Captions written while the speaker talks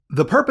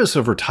The purpose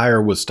of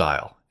Retire with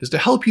Style is to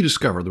help you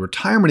discover the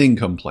retirement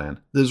income plan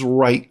that is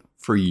right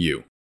for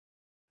you.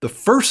 The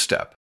first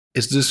step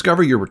is to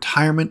discover your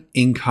retirement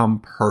income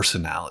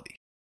personality.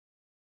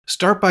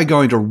 Start by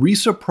going to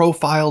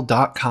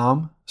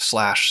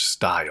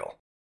risaprofile.com/style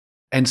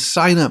and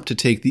sign up to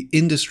take the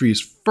industry's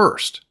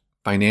first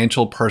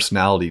financial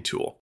personality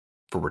tool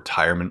for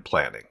retirement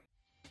planning.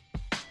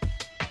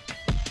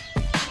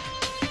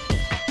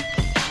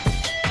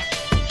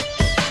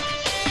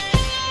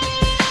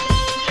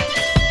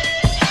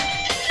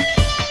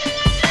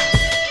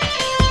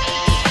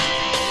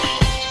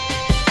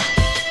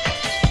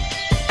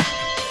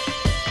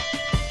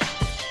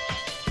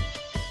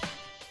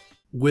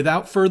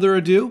 Without further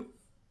ado,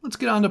 let's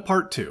get on to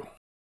part 2.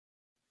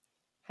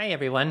 Hi,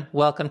 everyone.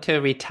 Welcome to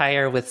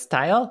Retire with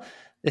Style.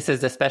 This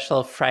is a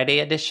special Friday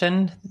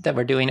edition that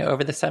we're doing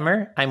over the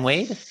summer. I'm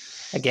Wade.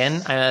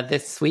 Again,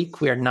 this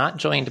week we are not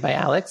joined by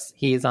Alex.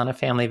 He's on a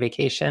family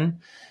vacation.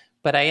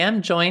 But I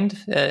am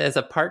joined as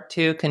a part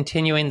 2,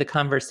 continuing the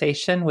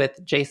conversation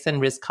with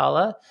Jason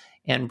Rizkala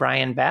and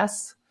Brian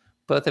Bass,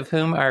 both of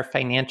whom are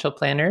financial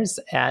planners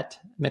at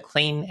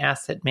McLean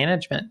Asset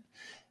Management.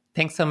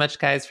 Thanks so much,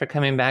 guys, for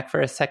coming back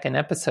for a second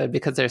episode,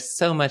 because there's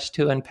so much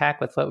to unpack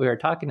with what we were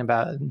talking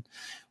about, and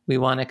we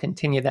want to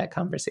continue that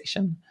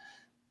conversation.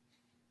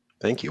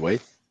 Thank you,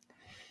 Wade.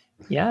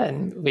 Yeah,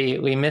 and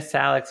we miss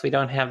Alex. We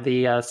don't have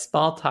the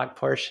small talk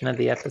portion of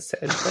the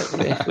episode,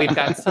 but we've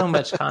got so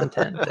much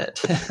content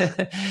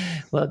that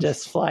we'll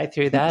just fly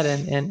through that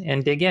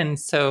and dig in.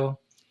 So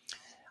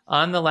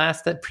on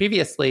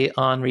previously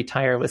on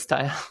Retire with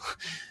Style,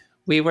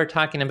 we were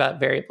talking about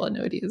variable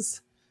annuities.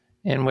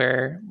 And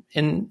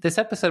in this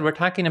episode, we're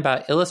talking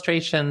about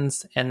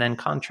illustrations and then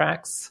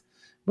contracts.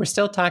 We're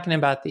still talking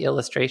about the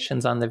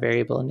illustrations on the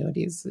variable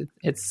annuities.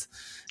 It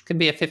could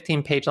be a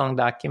 15-page long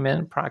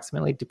document,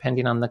 approximately,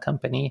 depending on the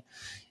company.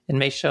 It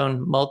may show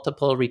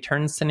multiple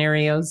return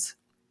scenarios.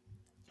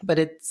 But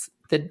it's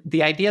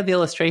the idea of the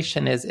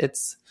illustration is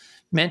it's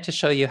meant to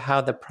show you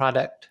how the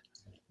product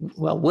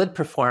would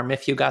perform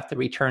if you got the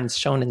returns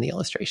shown in the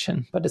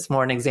illustration. But it's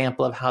more an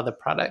example of how the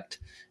product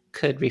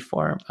could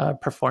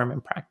perform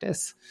in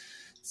practice.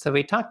 So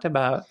we talked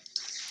about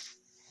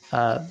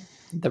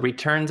the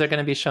returns are going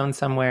to be shown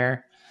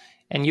somewhere,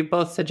 and you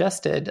both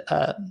suggested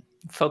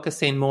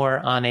focusing more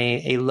on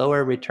a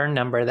lower return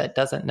number that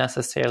doesn't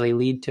necessarily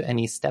lead to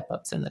any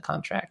step-ups in the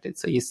contract.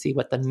 So you see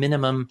what the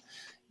minimum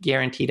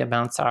guaranteed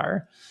amounts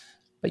are,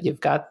 but you've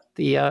got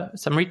the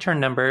some return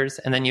numbers,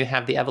 and then you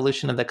have the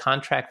evolution of the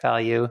contract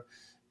value,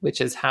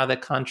 which is how the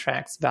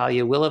contract's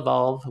value will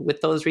evolve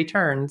with those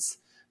returns,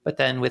 but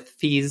then with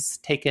fees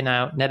taken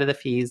out, net of the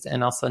fees,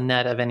 and also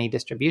net of any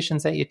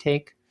distributions that you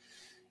take.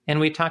 And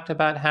we talked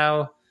about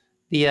how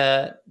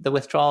the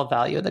withdrawal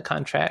value of the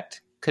contract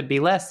could be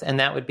less, and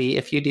that would be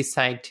if you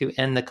decide to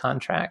end the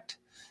contract,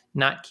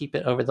 not keep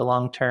it over the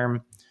long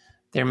term.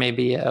 There may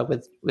be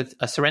with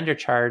a surrender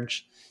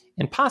charge,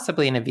 and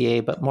possibly in a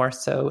VA, but more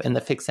so in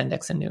the fixed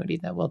index annuity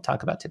that we'll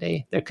talk about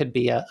today. There could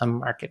be a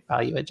market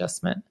value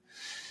adjustment.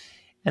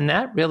 And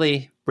that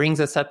really brings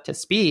us up to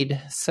speed.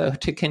 So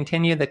to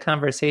continue the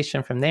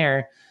conversation from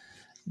there,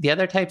 the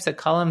other types of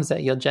columns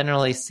that you'll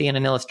generally see in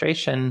an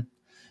illustration,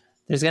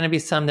 there's going to be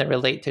some that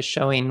relate to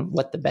showing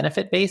what the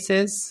benefit base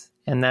is.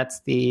 And that's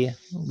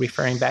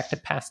referring back to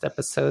past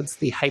episodes,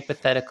 the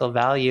hypothetical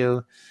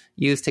value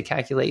used to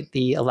calculate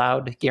the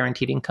allowed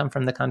guaranteed income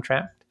from the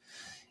contract.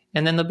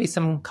 And then there'll be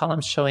some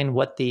columns showing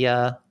what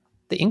the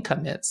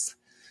income is.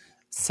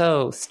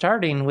 So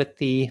starting with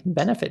the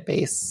benefit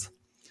base,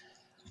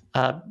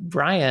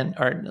 Brian,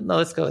 or no,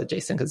 let's go with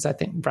Jason, because I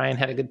think Brian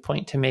had a good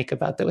point to make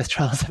about the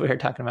withdrawals that we were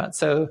talking about.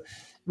 So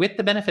with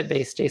the benefit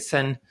base,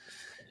 Jason,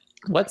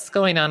 what's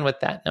going on with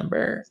that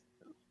number?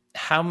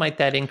 How might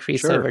that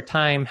increase over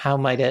time? How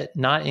might it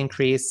not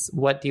increase?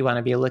 What do you want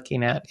to be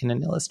looking at in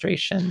an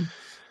illustration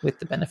with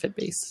the benefit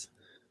base?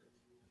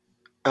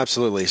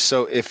 Absolutely.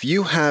 So if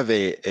you have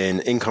an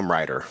income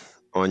rider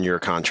on your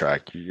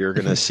contract, you're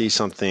going to see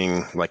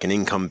something like an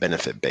income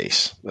benefit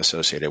base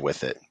associated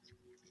with it.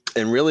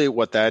 And really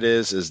what that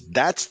is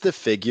that's the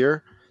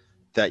figure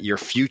that your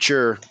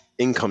future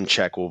income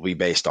check will be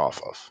based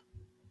off of.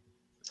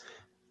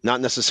 Not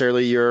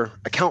necessarily your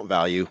account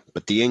value,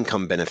 but the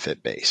income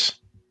benefit base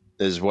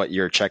is what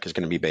your check is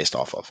going to be based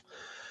off of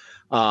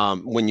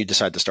when you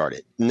decide to start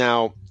it.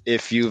 Now,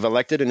 if you've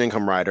elected an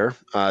income rider,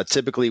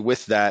 typically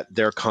with that,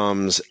 there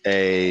comes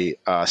a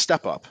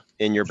step up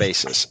in your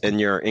basis, in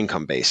your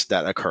income base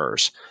that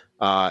occurs,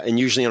 and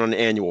usually on an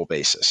annual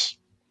basis.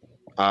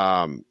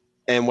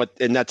 And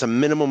that's a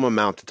minimum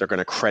amount that they're going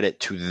to credit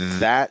to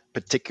that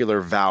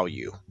particular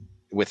value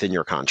within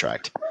your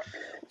contract.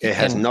 It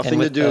has nothing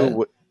to do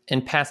with.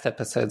 In past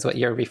episodes, what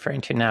you're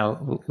referring to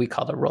now, we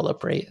call the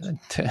roll-up rate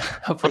to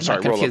hopefully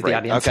not confuse the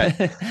audience.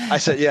 Okay. I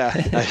said,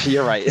 yeah,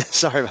 you're right.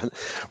 Sorry about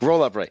that.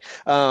 Roll-up rate.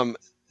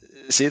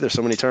 See, there's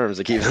so many terms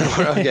to keep.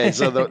 Okay,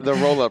 so the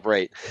roll-up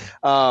rate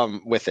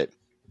with it.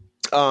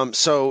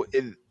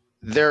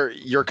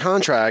 Your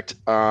contract,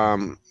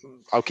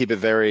 I'll keep it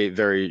very,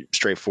 very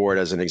straightforward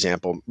as an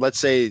example. Let's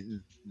say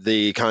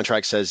the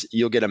contract says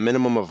you'll get a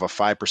minimum of a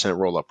 5%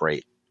 roll-up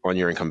rate on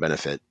your income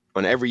benefit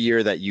on every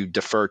year that you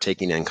defer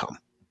taking income,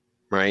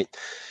 right?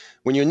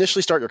 When you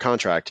initially start your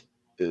contract,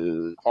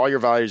 all your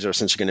values are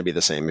essentially going to be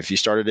the same. If you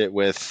started it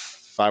with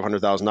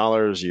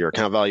 $500,000, your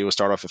account value will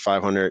start off at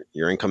 500,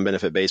 your income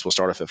benefit base will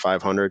start off at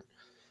 500,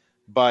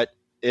 but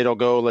it'll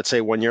go, let's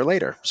say 1 year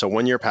later. So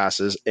 1 year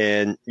passes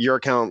and your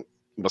account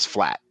was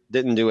flat,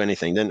 didn't do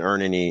anything, didn't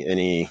earn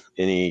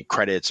any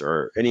credits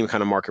or any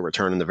kind of market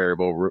return in the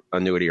variable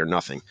annuity or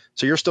nothing.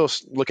 So you're still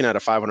looking at a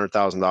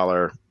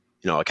 $500,000,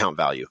 account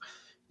value.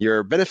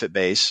 Your benefit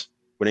base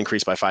would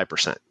increase by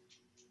 5%.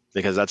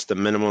 Because that's the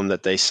minimum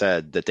that they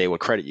said that they would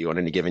credit you on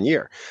any given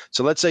year.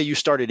 So let's say you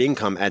started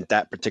income at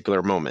that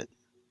particular moment.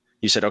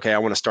 You said, okay, I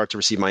want to start to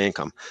receive my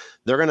income.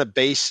 They're going to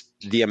base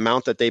the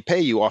amount that they pay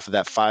you off of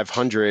that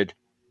 500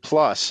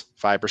 plus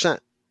 5%.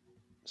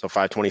 So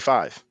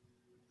 525,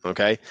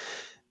 okay,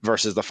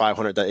 versus the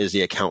 500 that is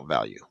the account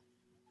value.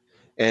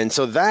 And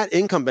so that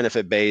income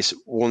benefit base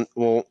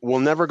will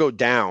never go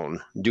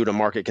down due to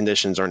market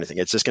conditions or anything.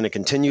 It's just going to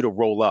continue to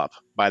roll up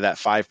by that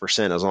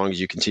 5% as long as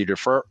you continue to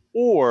defer,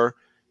 or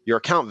your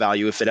account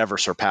value if it ever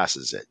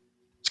surpasses it.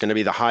 It's going to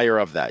be the higher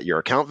of that, your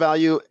account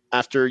value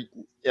at the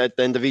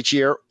end of each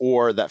year,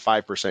 or that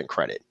 5%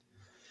 credit.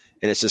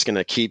 And it's just going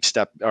to keep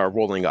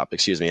rolling up,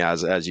 as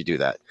you do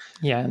that.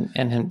 Yeah,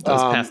 and in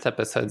those past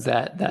episodes,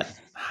 that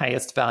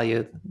highest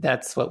value,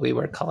 that's what we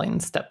were calling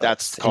step ups.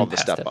 That's called the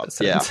step up.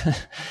 Yeah,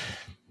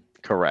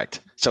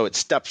 correct. So it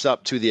steps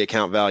up to the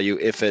account value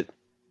if it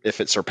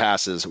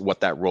surpasses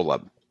what that roll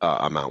up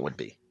amount would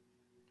be.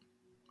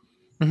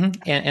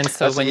 Mm-hmm. And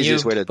so that's when you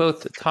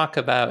both talk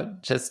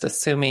about just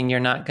assuming you're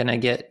not going to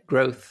get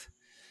growth,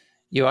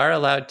 you are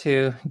allowed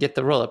to get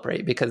the roll-up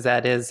rate, because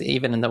that is,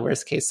 even in the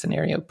worst case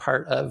scenario,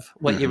 part of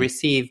what you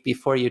receive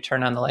before you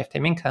turn on the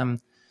lifetime income.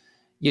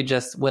 You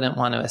just wouldn't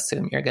want to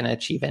assume you're going to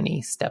achieve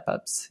any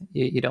step-ups.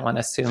 You don't want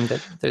to assume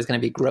that there's going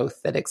to be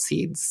growth that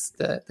exceeds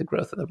the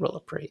growth of the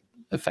roll-up rate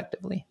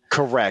effectively.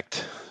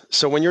 Correct.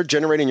 So when you're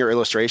generating your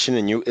illustration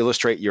and you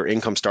illustrate your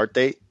income start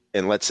date,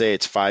 and let's say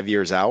it's 5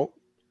 years out,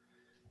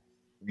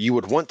 you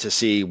would want to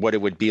see what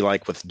it would be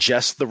like with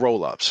just the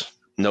roll-ups,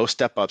 no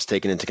step-ups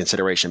taken into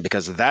consideration,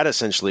 because that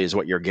essentially is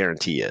what your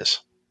guarantee is.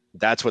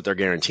 That's what they're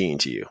guaranteeing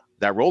to you.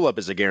 That roll-up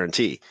is a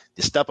guarantee.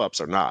 The step-ups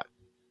are not.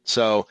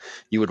 So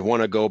you would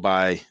want to go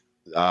by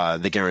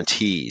the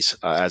guarantees,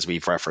 as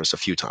we've referenced a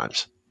few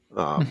times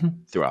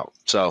throughout.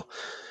 So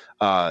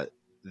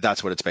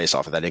that's what it's based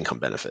off of, that income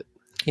benefit.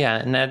 Yeah,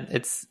 and that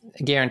it's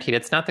guaranteed.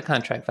 It's not the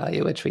contract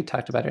value, which we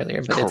talked about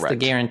earlier, but Correct. It's the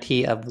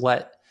guarantee of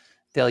what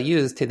they'll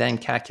use to then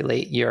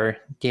calculate your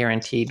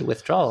guaranteed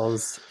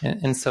withdrawals.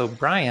 And so,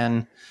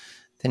 Brian,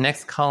 the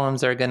next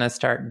columns are going to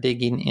start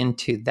digging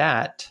into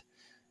that.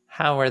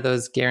 How are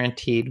those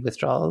guaranteed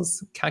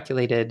withdrawals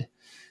calculated?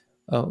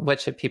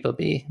 What should people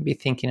be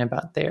thinking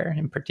about there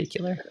in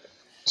particular?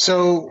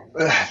 So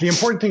the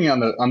important thing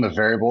on the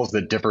variables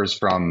that differs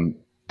from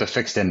the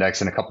fixed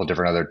index and a couple of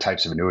different other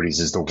types of annuities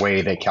is the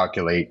way they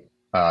calculate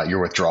your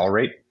withdrawal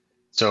rate.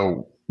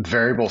 So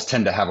variables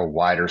tend to have a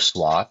wider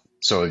swath.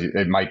 So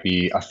it might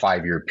be a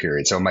 5-year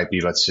period. So it might be,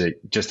 let's say,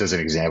 just as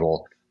an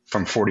example,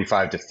 from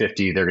 45 to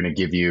 50, they're going to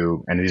give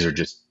you, and these are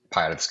just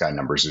pie out of the sky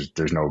numbers.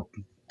 There's no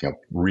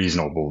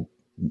reasonable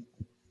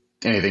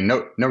anything,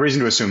 no reason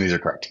to assume these are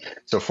correct.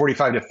 So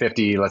 45 to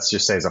 50, let's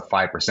just say, is a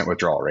 5%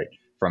 withdrawal rate.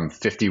 From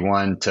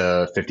 51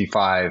 to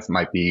 55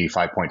 might be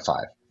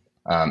 5.5.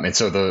 And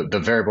so the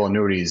variable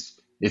annuities,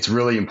 it's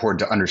really important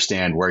to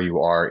understand where you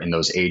are in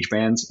those age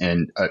bands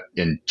and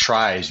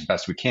try as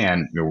best we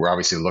can. We're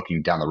obviously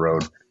looking down the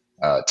road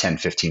 10,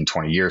 15,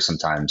 20 years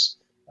sometimes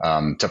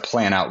to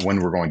plan out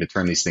when we're going to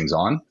turn these things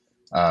on,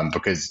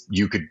 because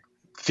you could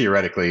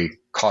theoretically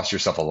cost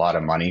yourself a lot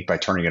of money by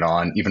turning it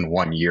on even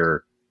 1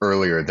 year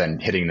earlier than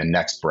hitting the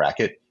next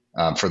bracket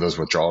for those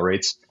withdrawal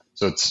rates.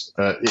 So it's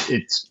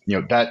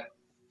that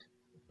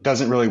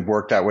doesn't really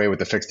work that way with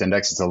the fixed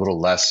index. It's a little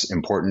less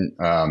important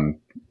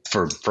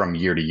from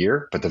year to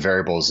year, but the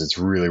variables, it's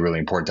really, really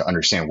important to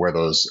understand where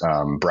those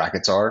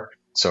brackets are.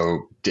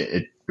 So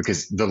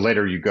because the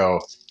later you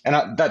go,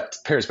 and that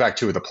pairs back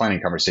to the planning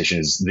conversation,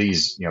 is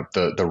these,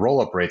 the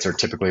roll-up rates are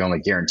typically only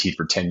guaranteed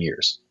for 10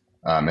 years.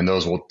 And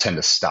those will tend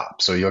to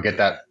stop. So you'll get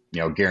that,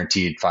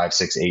 guaranteed 5,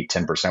 6, 8,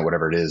 10%,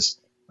 whatever it is,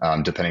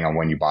 depending on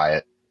when you buy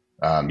it.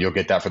 You'll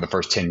get that for the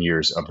first 10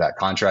 years of that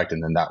contract,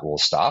 and then that will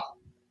stop.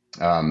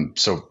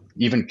 So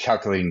even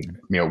calculating,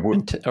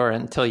 or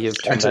until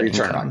you've turned until you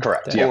turn on,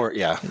 correct. Yeah. Or,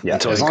 yeah.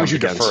 As long as you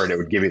defer it, it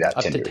would give you that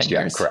up 10 to years. 10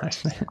 years. Yeah,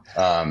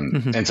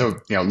 correct. And so,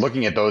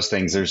 looking at those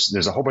things,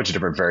 there's a whole bunch of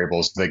different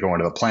variables that go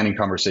into the planning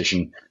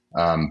conversation.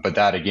 But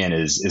that again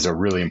is a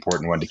really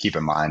important one to keep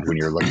in mind when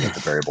you're looking at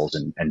the variables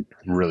and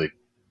really,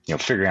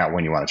 figuring out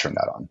when you want to turn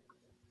that on.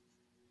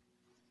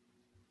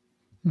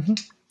 Mm-hmm.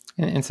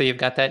 And so you've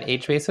got that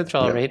age-based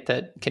withdrawal rate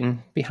that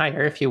can be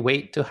higher if you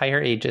wait to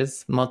higher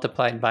ages,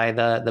 multiplied by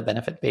the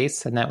benefit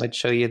base, and that would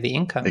show you the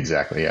income.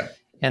 Exactly, yeah.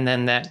 And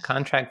then that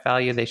contract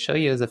value they show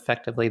you is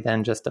effectively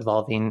then just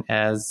evolving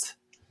as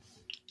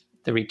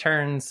the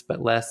returns,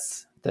 but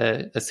less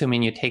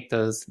assuming you take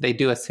those, they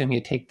do assume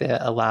you take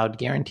the allowed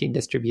guaranteed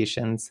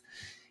distributions,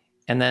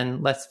 and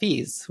then less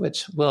fees,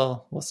 which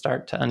we'll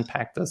start to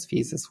unpack those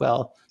fees as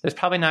well. There's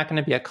probably not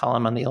going to be a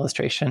column on the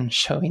illustration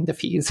showing the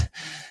fees,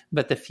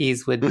 but the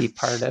fees would be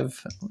part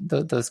of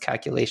those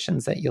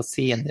calculations that you'll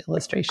see in the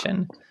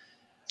illustration.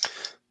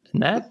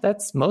 And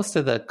that's most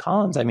of the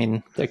columns. I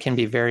mean, there can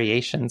be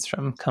variations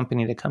from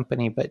company to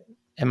company, but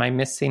am I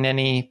missing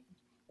any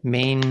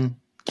main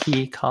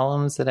key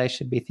columns that I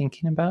should be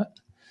thinking about?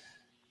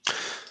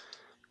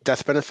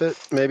 Death benefit,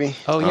 maybe.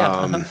 Oh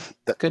yeah,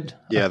 good.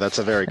 Yeah, that's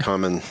a very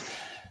common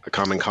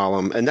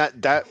column, and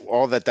that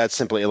all that's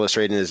simply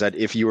illustrating is that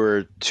if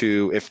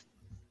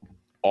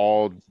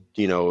all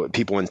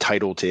people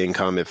entitled to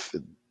income,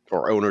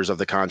 or owners of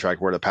the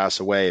contract were to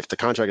pass away, if the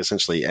contract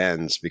essentially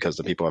ends because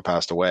the people have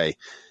passed away,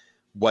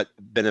 what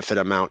benefit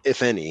amount,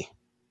 if any,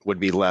 would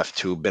be left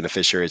to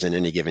beneficiaries in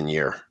any given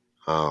year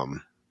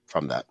from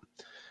that.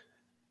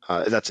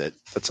 That's it.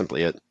 That's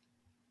simply it.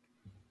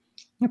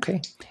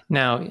 Okay.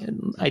 Now,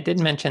 I did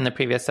mention in the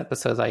previous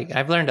episodes,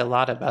 I've learned a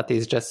lot about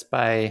these just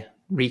by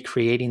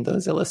recreating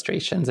those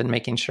illustrations and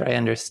making sure I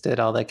understood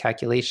all the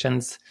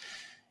calculations.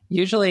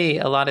 Usually,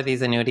 a lot of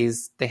these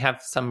annuities, they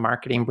have some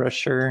marketing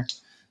brochure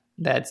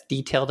that's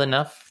detailed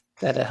enough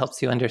that it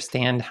helps you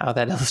understand how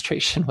that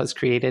illustration was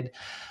created.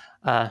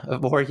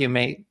 Or you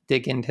may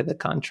dig into the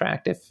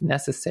contract if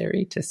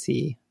necessary to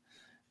see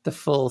the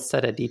full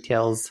set of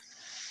details.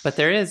 But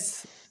there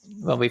is...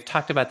 Well, we've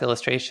talked about the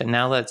illustration.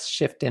 Now let's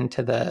shift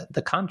into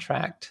the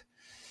contract.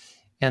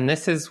 And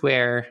this is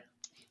where,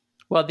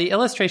 well, the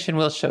illustration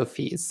will show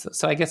fees.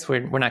 So I guess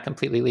we're not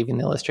completely leaving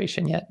the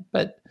illustration yet,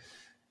 but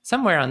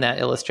somewhere on that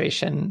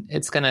illustration,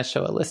 it's going to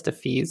show a list of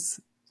fees.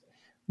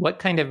 What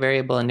kind of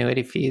variable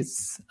annuity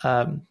fees?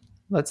 In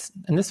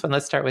this one,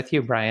 let's start with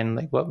you, Brian.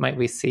 Like, what might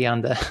we see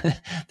on the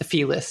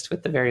fee list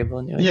with the variable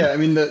annuity? Yeah, I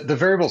mean, the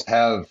variables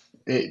have...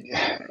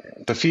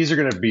 the fees are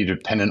going to be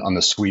dependent on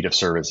the suite of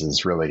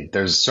services, really.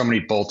 There's so many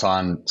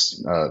bolt-on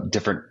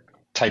different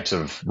types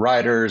of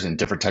riders and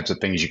different types of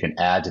things you can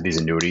add to these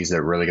annuities that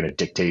are really going to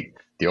dictate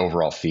the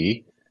overall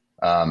fee.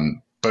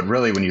 But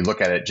really, when you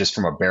look at it just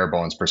from a bare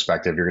bones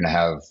perspective, you're going to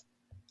have,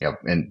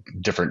 and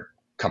different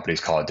companies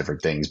call it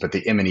different things, but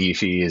the M&E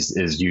fee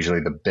is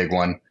usually the big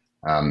one.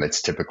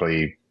 It's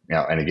typically,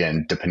 and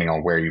again, depending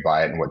on where you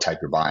buy it and what type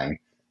you're buying,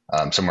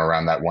 somewhere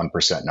around that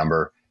 1%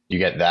 number. You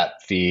get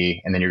that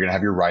fee, and then you're going to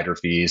have your rider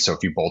fees. So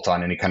if you bolt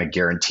on any kind of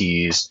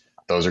guarantees,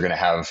 those are going to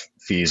have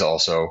fees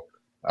also.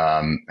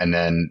 And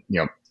then,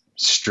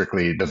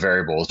 strictly the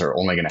variables are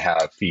only going to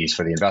have fees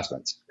for the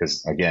investments,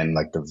 because again,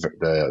 like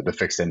the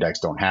fixed index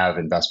don't have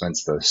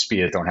investments, the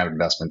SPIAs don't have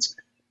investments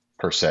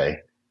per se.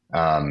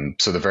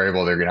 So the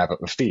variable, they're going to have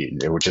a fee,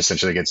 which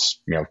essentially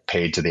gets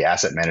paid to the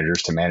asset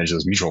managers to manage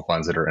those mutual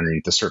funds that are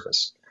underneath the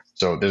surface.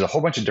 So there's a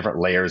whole bunch of different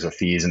layers of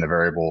fees in the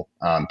variable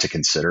to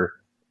consider.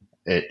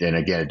 And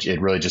again, it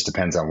really just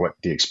depends on what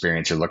the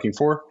experience you're looking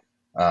for,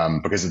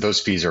 because those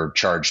fees are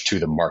charged to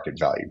the market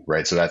value,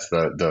 right? So that's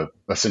the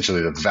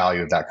essentially the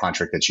value of that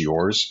contract that's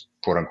yours,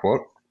 quote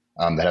unquote.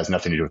 That has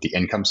nothing to do with the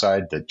income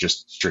side, that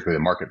just strictly the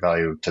market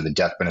value to the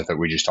death benefit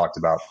we just talked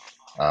about.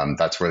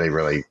 That's where they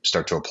really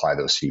start to apply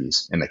those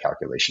fees in the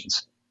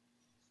calculations.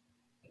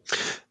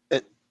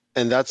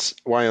 And that's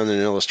why on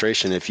an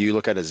illustration, if you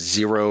look at a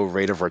zero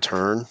rate of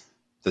return,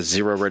 the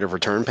zero rate of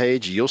return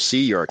page, you'll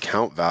see your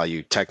account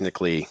value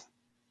technically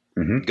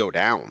go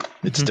down.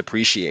 It's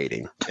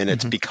depreciating, and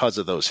it's because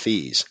of those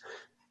fees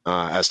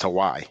as to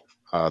why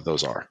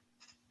those are.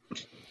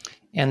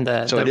 And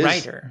the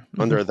rider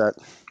under that,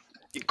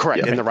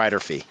 correct? And the rider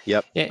fee.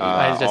 Yep.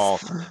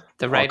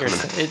 The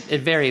riders,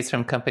 it varies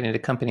from company to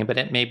company, but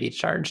it may be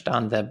charged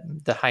on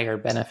the higher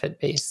benefit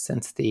base,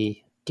 since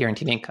the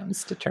guaranteed income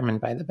is determined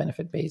by the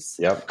benefit base.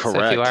 Yep, correct.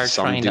 So if you are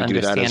Some trying to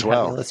understand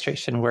well. how the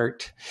illustration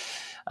worked,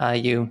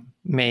 you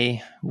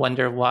may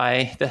wonder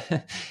why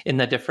in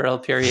the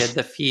deferral period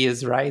the fee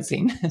is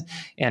rising,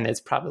 and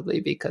it's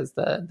probably because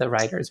the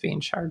rider is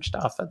being charged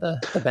off of the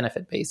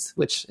benefit base,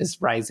 which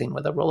is rising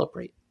with a roll-up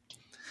rate.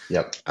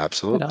 Yep,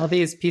 absolutely. But all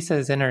these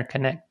pieces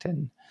interconnect,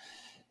 and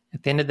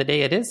at the end of the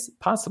day, it is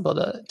possible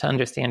to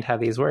understand how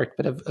these work.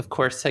 But of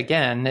course,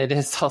 again, it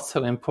is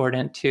also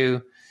important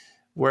to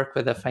work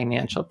with a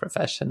financial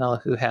professional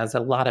who has a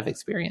lot of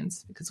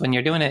experience, because when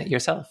you're doing it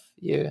yourself,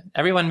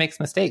 everyone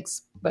makes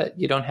mistakes, but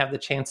you don't have the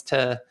chance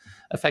to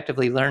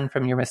effectively learn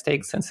from your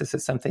mistakes, since this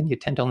is something you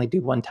tend to only do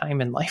one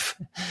time in life,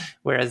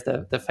 whereas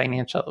the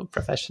financial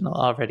professional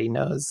already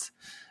knows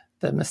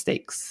the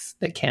mistakes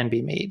that can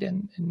be made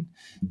and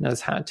knows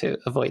how to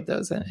avoid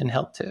those and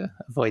help to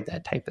avoid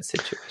that type of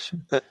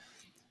situation.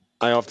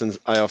 I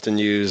often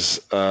use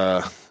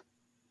the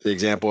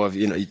example of,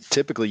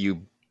 typically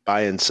you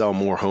buy and sell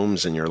more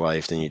homes in your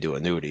life than you do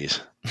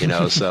annuities,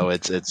 so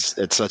it's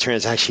a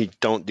transaction you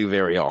don't do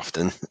very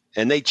often,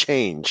 and they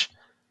change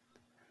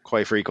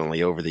quite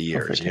frequently over the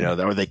years,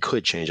 or they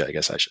could change, I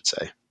guess I should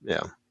say.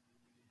 Yeah.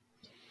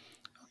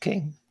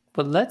 Okay.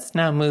 Well, let's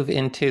now move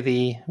into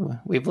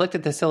we've looked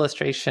at this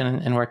illustration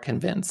and we're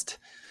convinced.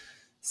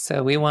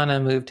 So we want to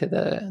move to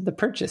the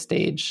purchase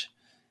stage.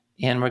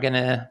 and we're going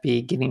to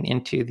be getting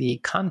into the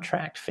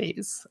contract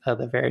phase of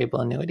the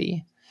variable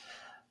annuity.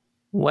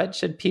 What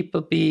should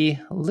people be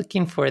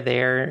looking for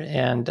there?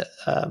 And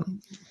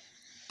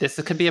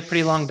this could be a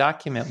pretty long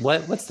document.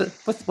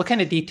 What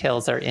kind of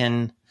details are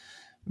in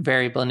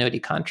variable annuity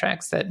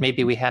contracts that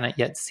maybe we hadn't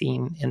yet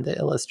seen in the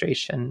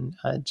illustration,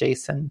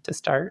 Jason, to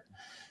start?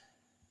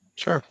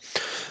 Sure.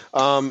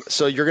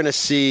 So you're going to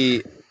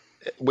see,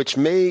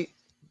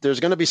 there's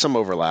going to be some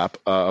overlap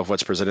of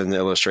what's presented in the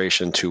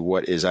illustration to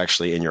what is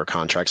actually in your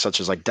contract, such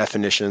as like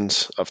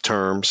definitions of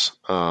terms.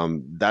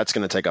 That's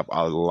going to take up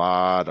a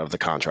lot of the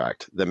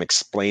contract, them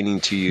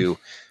explaining to you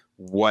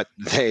what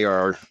they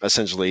are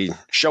essentially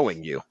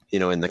showing you,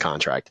 in the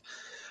contract.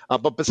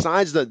 But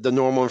besides the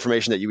normal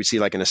information that you would see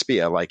like in a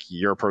SPIA, like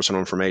your personal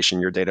information,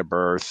 your date of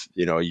birth,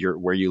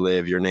 where you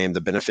live, your name,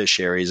 the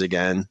beneficiaries,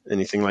 again,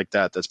 anything like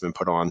that that's been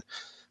put on.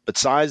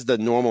 Besides the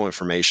normal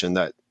information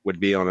that would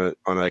be on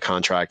a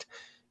contract,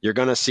 you're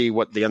going to see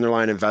what the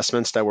underlying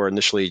investments that were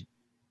initially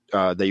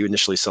that you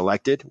initially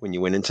selected when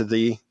you went into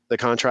the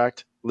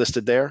contract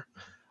listed there.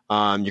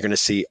 You're going to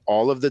see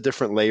all of the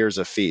different layers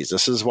of fees.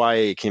 This is why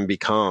it can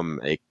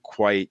become a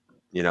quite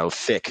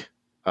thick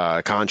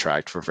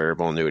contract for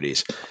variable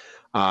annuities.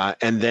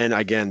 And then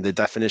again, the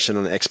definition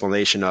and the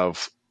explanation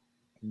of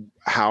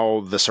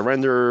how the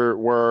surrender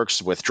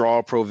works,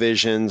 withdrawal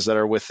provisions that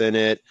are within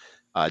it,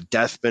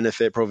 death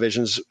benefit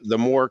provisions. The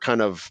more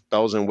kind of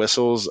bells and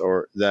whistles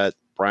or that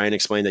Brian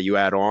explained that you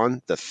add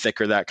on, the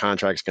thicker that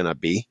contract's going to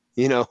be,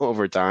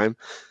 over time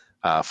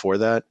for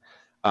that.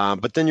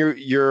 But then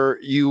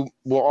you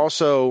will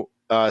also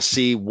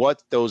see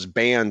what those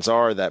bands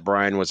are that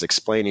Brian was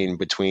explaining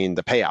between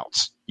the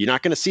payouts. You're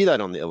not going to see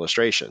that on the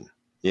illustration.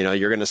 You're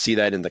going to see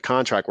that in the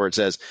contract where it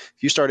says,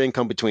 if you start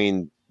income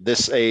between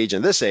this age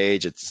and this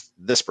age, it's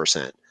this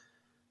percent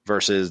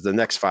versus the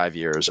next 5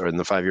 years or in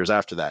the 5 years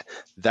after that.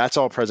 That's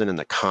all present in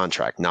the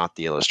contract, not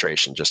the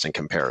illustration, just in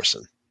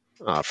comparison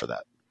for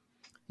that.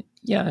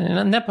 Yeah, and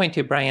on that point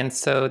too, Brian,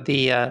 so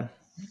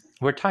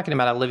we're talking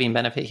about a living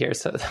benefit here.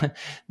 So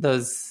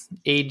those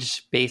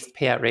age-based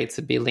payout rates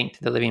would be linked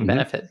to the living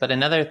benefit. But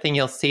another thing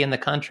you'll see in the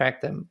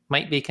contract that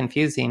might be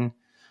confusing,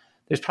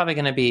 there's probably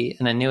going to be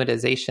an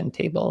annuitization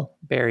table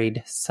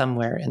buried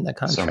somewhere in the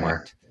contract.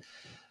 Somewhere.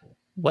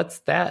 What's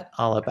that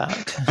all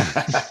about?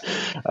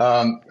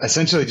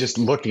 Essentially just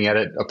looking at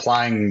it,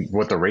 applying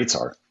what the rates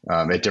are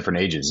at different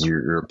ages.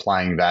 You're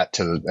applying that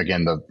to,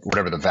 again,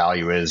 whatever the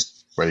value is,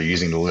 whether you're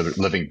using the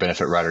living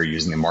benefit rider or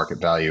using the market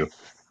value.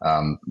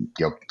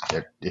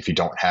 If you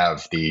don't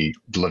have the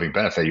living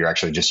benefit, you're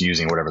actually just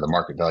using whatever the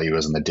market value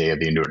is on the day of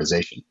the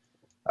annuitization.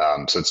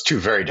 So it's two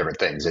very different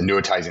things.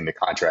 Annuitizing the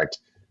contract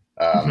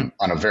on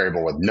a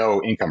variable with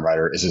no income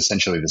rider is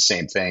essentially the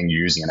same thing.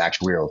 You're using an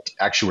actuarial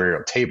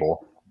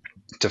table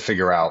to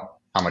figure out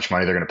how much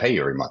money they're going to pay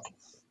you every month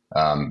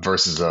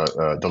versus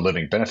the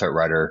living benefit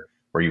rider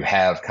where you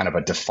have kind of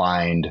a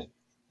defined,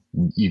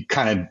 you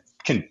kind of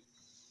can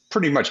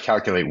pretty much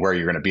calculate where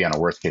you're going to be on a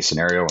worst case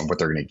scenario and what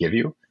they're going to give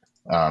you.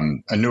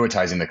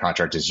 Annuitizing the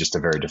contract is just a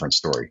very different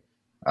story.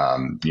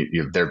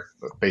 They're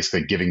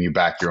basically giving you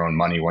back your own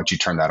money once you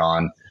turn that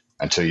on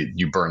until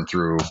you burn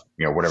through,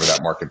 whatever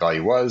that market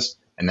value was.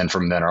 And then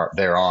from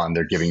there on,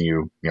 they're giving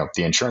you,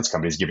 the insurance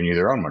company is giving you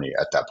their own money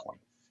at that point.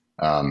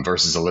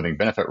 Versus a living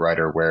benefit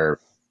rider where,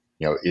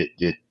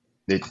 it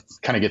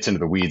kind of gets into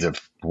the weeds of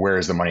where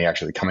is the money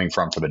actually coming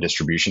from for the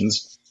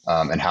distributions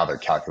and how they're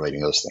calculating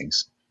those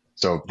things.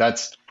 So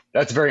that's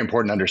very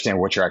important to understand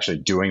what you're actually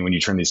doing when you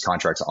turn these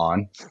contracts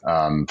on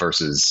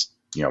versus,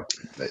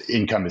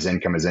 income is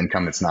income is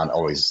income. It's not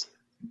always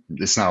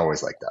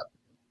like that.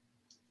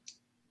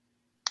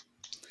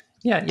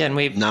 Yeah. And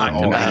we've Not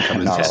talked all about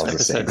income in is past the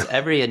episodes,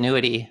 every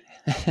annuity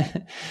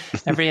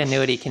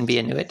can be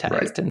annuitized.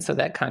 Right. And so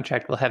that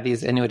contract will have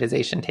these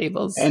annuitization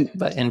tables.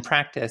 But in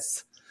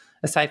practice,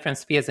 aside from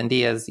SPIAs and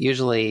DIAs,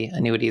 usually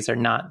annuities are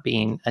not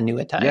being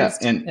annuitized. Yeah,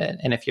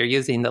 and if you're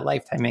using the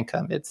lifetime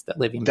income, it's the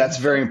living That's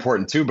benefit. very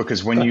important too,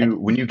 because when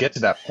you get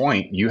to that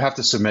point, you have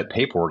to submit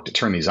paperwork to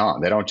turn these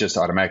on. They don't just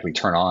automatically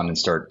turn on and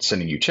start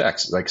sending you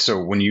checks. Like,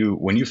 so when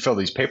you fill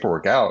the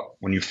paperwork out,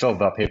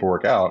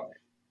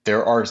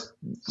 there are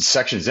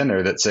sections in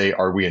there that say,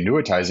 are we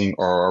annuitizing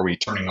or are we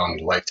turning on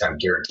the lifetime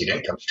guaranteed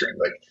income stream?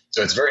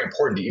 So it's very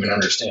important to even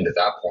understand at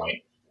that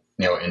point,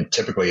 and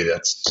typically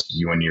that's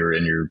when you're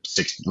in your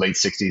late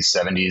 60s,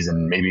 70s,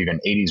 and maybe even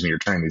 80s when you're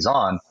turning these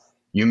on,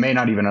 you may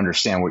not even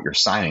understand what you're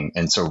signing.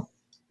 And so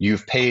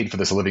you've paid for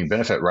this living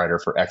benefit rider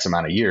for X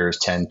amount of years,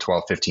 10,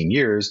 12, 15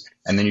 years,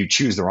 and then you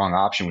choose the wrong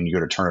option when you go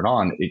to turn it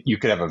on. You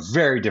could have a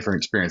very different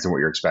experience than what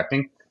you're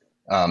expecting.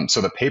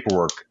 So the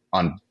paperwork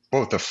on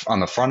both on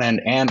the front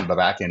end and the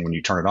back end when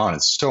you turn it on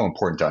is so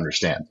important to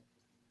understand.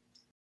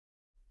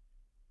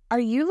 Are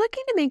you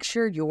looking to make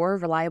sure your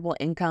reliable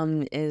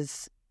income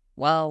is,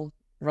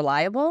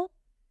 reliable?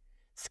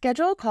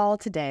 Schedule a call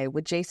today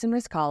with Jason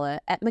Riscala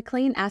at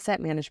McLean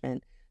Asset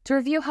Management to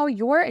review how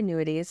your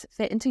annuities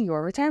fit into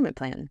your retirement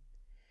plan.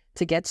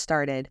 To get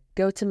started,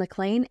 go to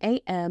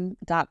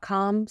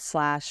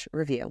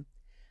mcleanam.com/review.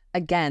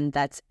 Again,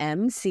 that's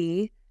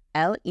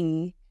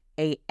McLeanam.com/review.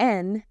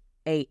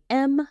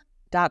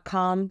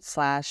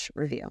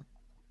 ANAM.com/review.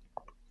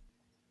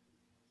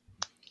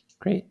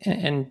 Great.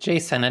 And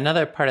Jason,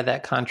 another part of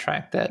that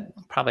contract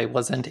that probably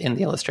wasn't in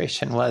the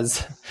illustration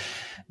was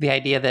the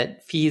idea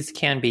that fees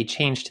can be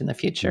changed in the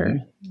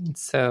future. Mm-hmm.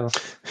 So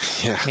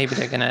maybe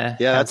they're going to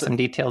have some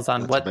details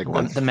on what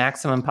the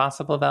maximum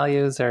possible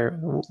values, or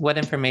what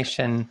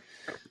information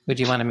would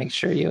you want to make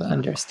sure you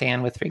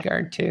understand with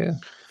regard to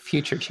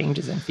future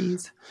changes in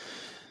fees?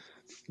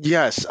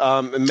 Yes.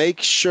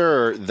 Make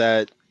sure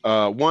that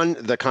one,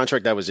 the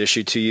contract that was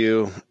issued to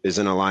you is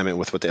in alignment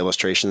with what the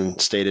illustration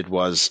stated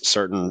was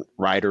certain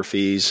rider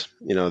fees,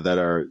 that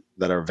are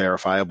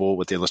verifiable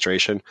with the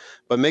illustration.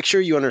 But make sure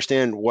you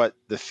understand what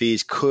the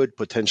fees could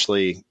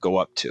potentially go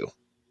up to.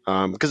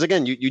 Because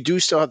again, you do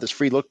still have this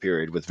free look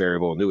period with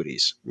variable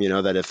annuities,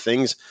 that if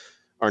things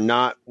are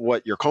not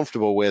what you're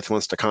comfortable with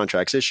once the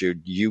contract's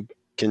issued, you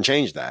can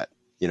change that.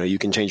 You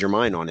can change your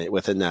mind on it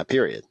within that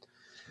period.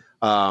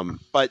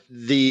 But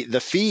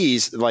the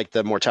fees, like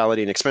the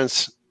mortality and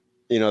expense,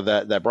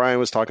 that Brian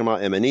was talking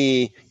about,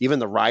 M&E, even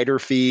the rider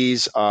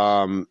fees,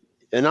 and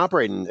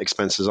operating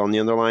expenses on the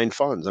underlying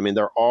funds. I mean,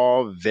 they're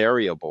all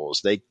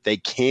variables. They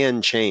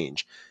can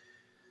change.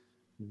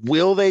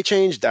 Will they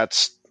change?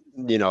 That's,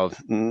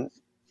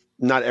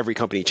 not every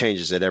company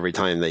changes it every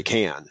time they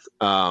can.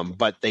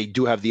 But they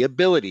do have the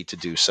ability to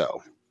do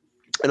so.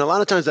 And a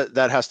lot of times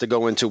that has to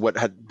go into what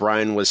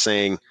Brian was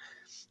saying,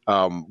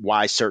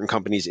 why certain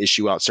companies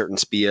issue out certain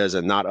SPIAs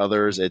and not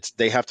others.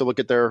 They have to look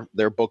at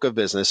their book of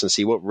business and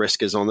see what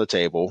risk is on the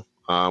table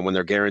when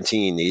they're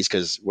guaranteeing these.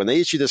 Because when they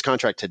issue this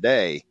contract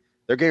today,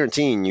 they're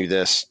guaranteeing you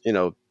this,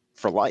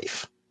 for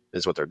life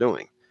is what they're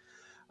doing.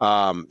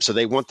 So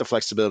they want the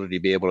flexibility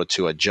to be able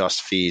to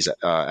adjust fees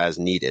as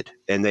needed.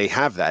 And they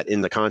have that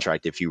in the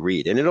contract if you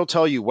read. And it'll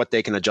tell you what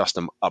they can adjust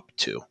them up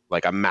to,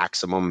 like a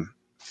maximum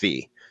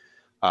fee,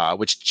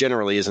 which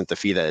generally isn't the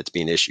fee that it's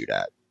being issued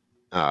at.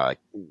 I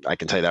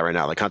can tell you that right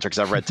now. The contracts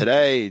I've read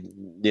today,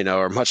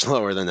 are much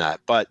lower than that.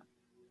 But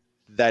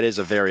that is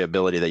a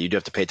variability that you do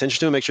have to pay attention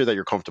to and make sure that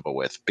you're comfortable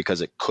with, because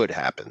it could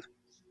happen.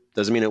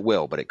 Doesn't mean it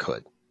will, but it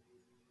could.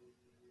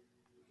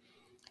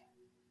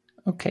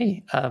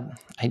 Okay.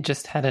 I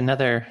just had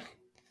another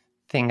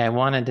thing I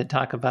wanted to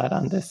talk about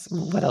on this.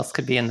 What else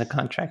could be in the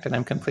contract? And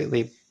I'm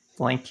completely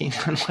blanking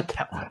on what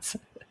that was.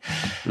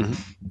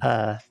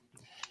 Mm-hmm.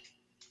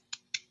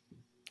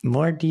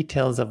 More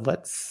details of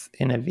what's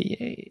in a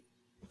VA.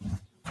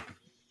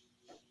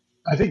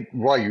 I think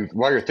while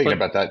you're thinking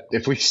about that,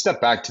 if we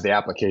step back to the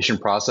application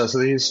process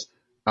of these,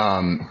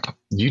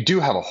 you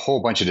do have a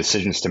whole bunch of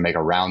decisions to make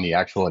around the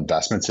actual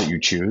investments that you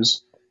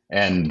choose.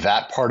 And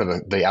that part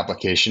of the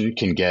application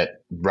can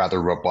get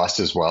rather robust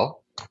as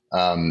well.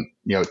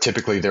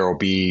 Typically there will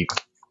be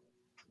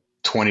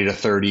 20 to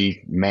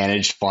 30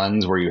 managed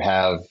funds where you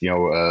have,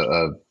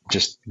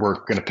 we're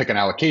going to pick an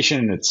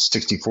allocation. It's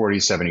 60, 40,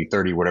 70,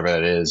 30, whatever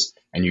that is.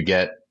 And you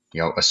get,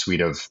 a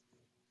suite of,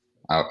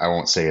 I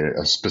won't say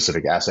a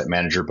specific asset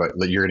manager, but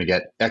you're going to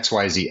get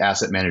XYZ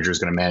asset manager is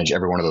going to manage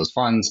every one of those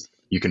funds.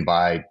 You can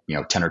buy,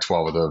 10 or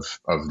 12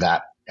 of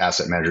that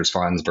asset manager's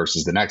funds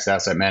versus the next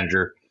asset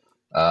manager.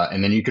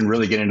 And then you can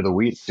really get into the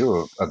weeds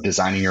too of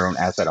designing your own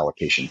asset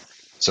allocation.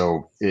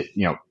 So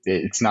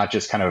it's not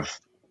just kind of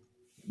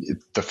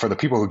for the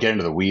people who get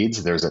into the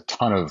weeds, there's a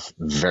ton of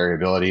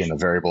variability in the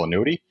variable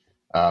annuity.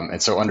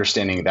 And so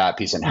understanding that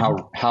piece and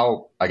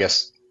how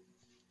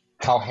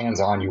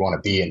hands-on you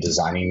want to be in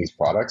designing these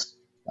products.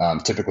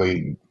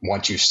 Typically,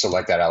 once you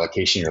select that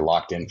allocation, you're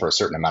locked in for a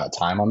certain amount of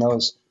time on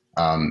those.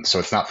 So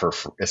it's not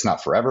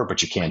forever,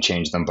 but you can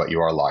change them, but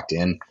you are locked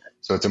in.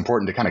 So it's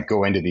important to kind of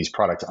go into these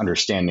products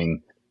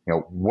understanding,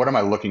 what am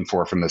I looking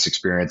for from this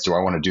experience? Do I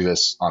want to do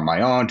this on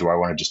my own? Do I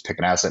want to just pick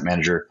an asset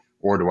manager,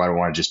 or do I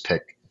want to just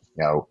pick,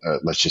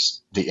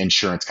 the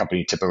insurance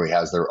company typically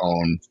has their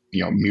own,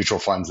 mutual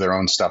funds, their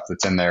own stuff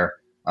that's in there.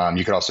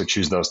 You could also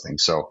choose those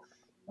things. So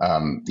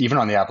even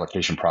on the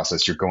application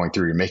process you're going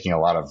through, you're making a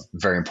lot of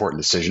very important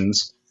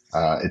decisions.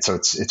 And so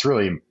it's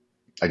really,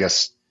 I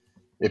guess,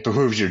 it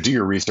behooves you to do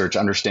your research,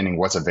 understanding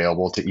what's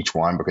available to each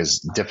one, because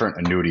different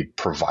annuity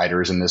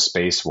providers in this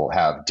space will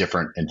have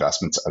different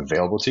investments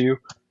available to you.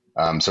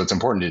 So it's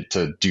important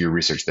to do your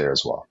research there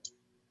as well.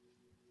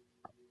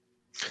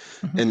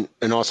 And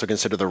also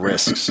consider the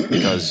risks,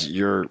 because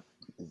you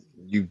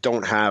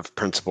don't have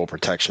principal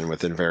protection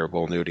within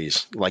variable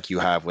annuities like you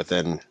have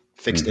within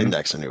fixed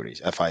index annuities,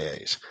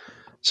 FIAs.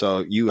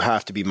 So you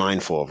have to be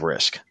mindful of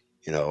risk,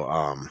 in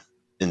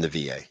the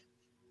VA.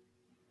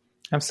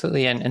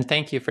 Absolutely. And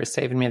thank you for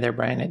saving me there,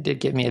 Brian. It did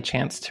give me a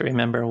chance to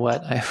remember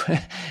what I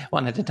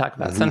wanted to talk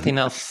about. Something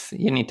else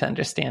you need to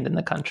understand in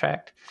the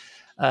contract.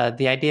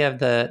 The idea of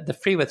the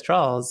free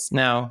withdrawals.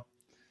 Now,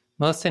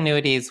 most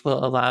annuities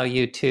will allow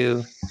you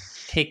to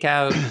take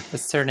out a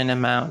certain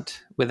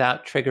amount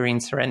without triggering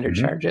surrender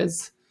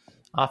charges.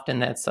 Often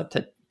that's up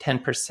to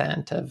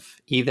 10%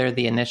 of either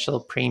the initial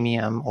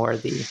premium or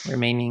the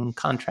remaining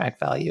contract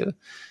value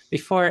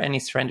before any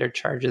surrender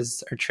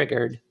charges are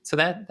triggered. So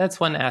that's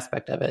one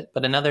aspect of it.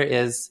 But another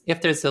is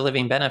if there's a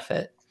living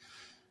benefit,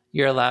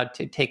 you're allowed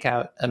to take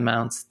out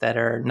amounts that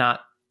are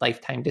not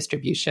lifetime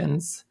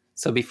distributions.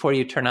 So before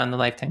you turn on the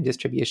lifetime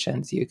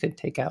distributions, you could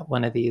take out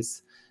one of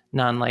these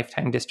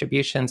non-lifetime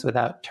distributions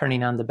without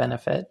turning on the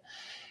benefit.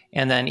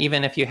 And then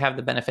even if you have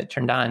the benefit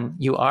turned on,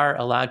 you are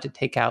allowed to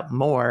take out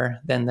more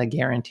than the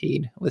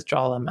guaranteed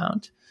withdrawal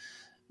amount.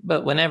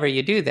 But whenever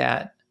you do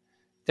that,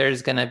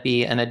 there's going to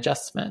be an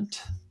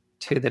adjustment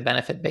to the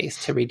benefit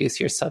base to reduce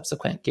your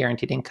subsequent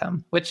guaranteed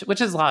income, which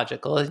is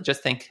logical.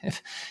 Just think,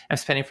 if I'm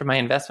spending for my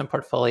investment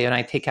portfolio and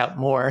I take out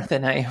more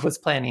than I was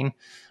planning,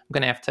 I'm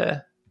going to have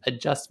to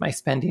adjust my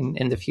spending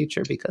in the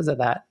future because of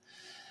that.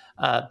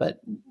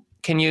 But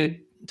can you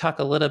talk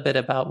a little bit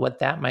about what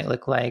that might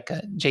look like,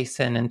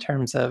 Jason, in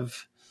terms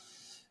of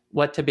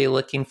what to be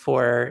looking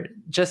for,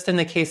 just in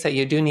the case that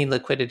you do need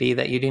liquidity,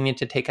 that you do need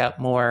to take out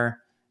more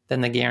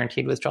than the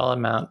guaranteed withdrawal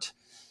amount?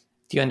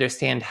 Do you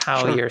understand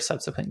how your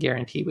subsequent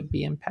guarantee would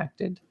be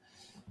impacted?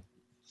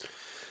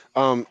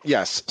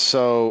 Yes.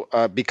 So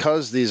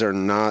because these are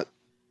not,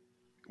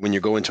 when you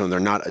go into them, they're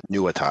not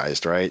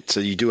annuitized, right? So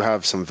you do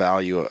have some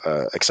value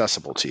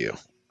accessible to you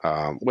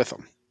with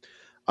them.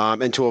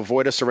 And to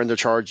avoid a surrender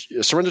charge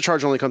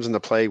only comes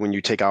into play when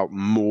you take out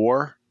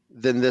more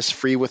than this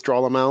free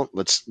withdrawal amount.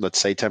 Let's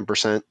say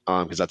 10%,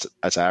 because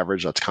that's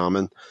average, that's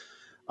common.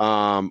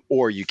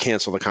 Or you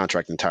cancel the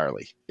contract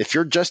entirely. If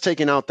you're just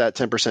taking out that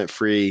 10%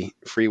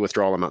 free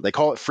withdrawal amount, they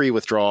call it free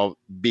withdrawal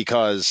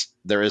because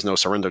there is no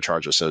surrender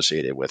charge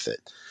associated with it.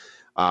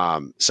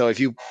 So if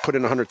you put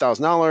in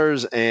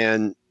 $100,000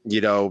 and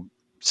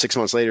 6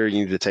 months later you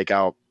need to take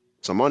out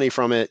some money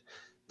from it,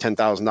 $10,000,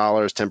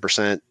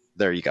 10%,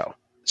 there you go.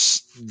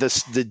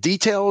 The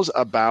details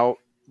about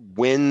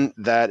when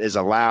that is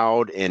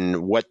allowed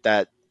and what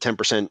that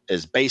 10%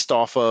 is based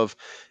off of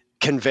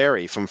can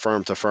vary from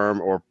firm to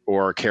firm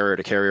or carrier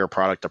to carrier,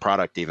 product to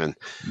product even.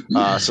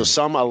 So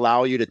some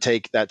allow you to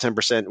take that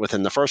 10%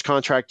 within the first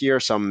contract year.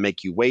 Some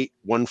make you wait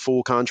one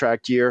full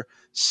contract year.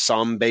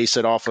 Some base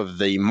it off of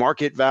the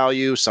market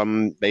value.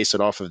 Some base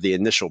it off of the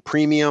initial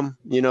premium,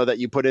 that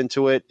you put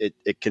into it.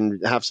 It can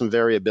have some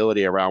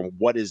variability around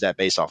what is that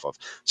based off of.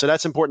 So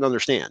that's important to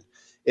understand.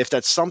 If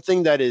that's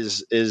something that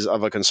is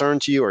of a concern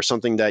to you or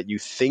something that you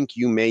think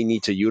you may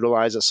need to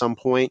utilize at some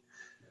point,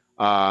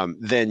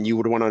 then you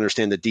would want to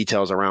understand the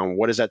details around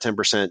what is that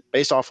 10%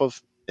 based off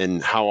of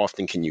and how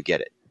often can you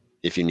get it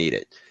if you need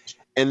it.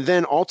 And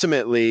then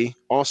ultimately,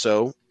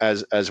 also,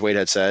 as Wade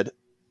had said,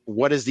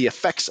 what is the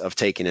effects of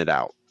taking it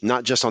out?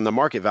 Not just on the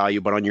market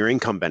value, but on your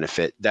income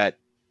benefit that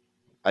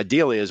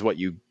ideally is what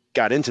you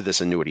got into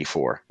this annuity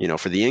for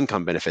the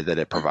income benefit that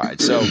it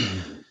provides. So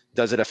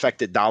does it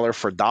affect it dollar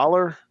for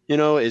dollar?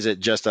 Is it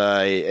just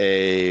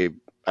a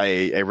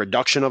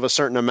reduction of a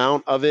certain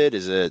amount of it?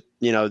 Is it,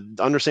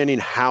 understanding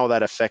how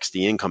that affects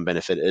the income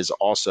benefit is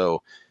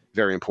also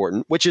very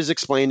important, which is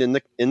explained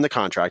in the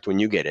contract when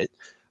you get it.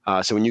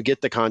 So when you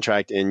get the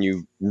contract and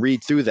you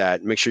read through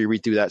that, make sure you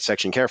read through that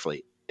section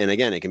carefully. And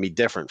again, it can be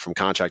different from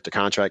contract to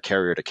contract,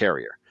 carrier to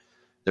carrier.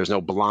 There's no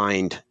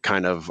blind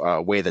kind of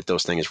way that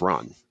those things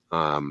run.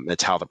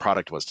 It's how the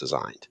product was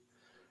designed.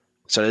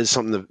 So it is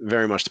something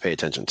very much to pay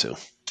attention to.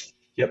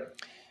 Yep.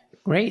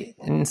 Great.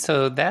 And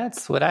so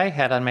that's what I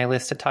had on my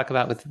list to talk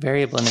about with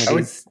variable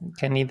annuities.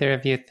 Can either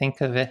of you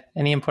think of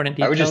any important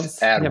details? I would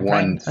just add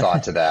one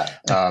thought to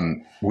that.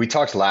 We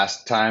talked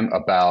last time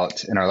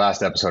in our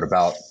last episode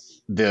about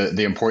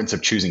the importance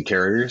of choosing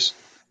carriers.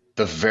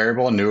 The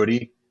variable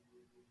annuity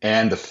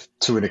and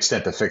to an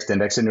extent the fixed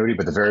index annuity,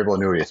 but the variable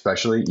annuity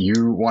especially,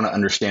 you want to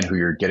understand who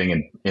you're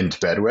getting into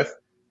bed with.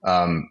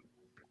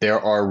 There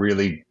are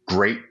really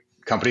great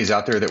companies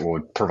out there that will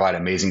provide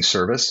amazing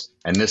service.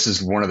 And this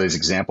is one of those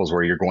examples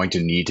where you're going to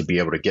need to be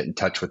able to get in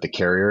touch with the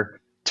carrier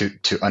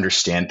to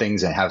understand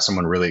things and have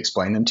someone really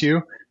explain them to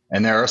you.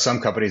 And there are some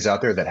companies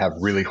out there that have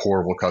really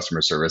horrible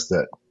customer service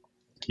that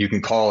you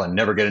can call and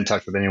never get in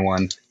touch with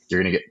anyone.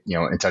 You're going to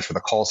get in touch with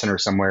a call center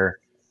somewhere.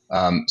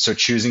 So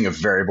choosing a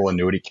variable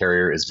annuity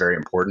carrier is very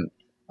important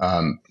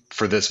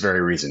for this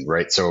very reason,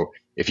 right? So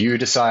if you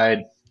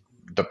decide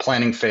the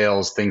planning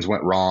fails, things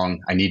went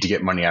wrong, I need to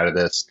get money out of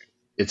this,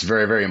 it's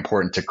very, very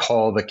important to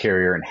call the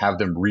carrier and have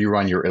them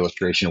rerun your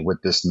illustration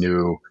with this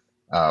new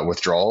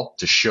withdrawal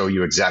to show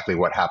you exactly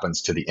what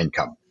happens to the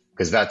income.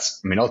 Because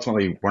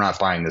ultimately, we're not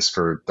buying this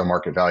for the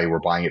market value. We're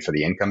buying it for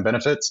the income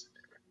benefits.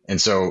 And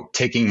so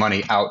taking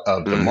money out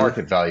of the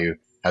market value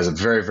has a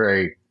very,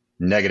 very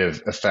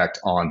negative effect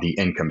on the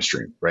income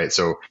stream, right?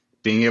 So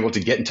being able to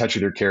get in touch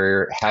with your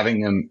carrier,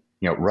 having them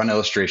run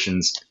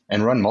illustrations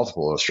and run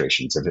multiple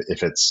illustrations.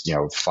 If it's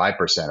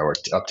 5% or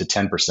up to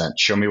 10%,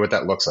 show me what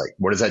that looks like.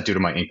 What does that do to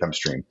my income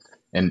stream?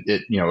 And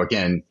it,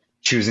 again,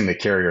 choosing the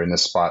carrier in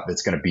this spot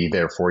that's going to be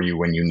there for you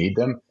when you need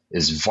them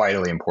is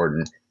vitally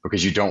important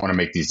because you don't want to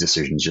make these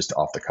decisions just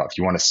off the cuff.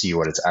 You want to see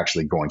what it's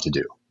actually going to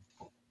do.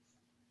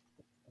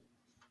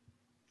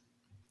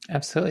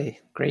 Absolutely.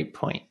 Great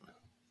point.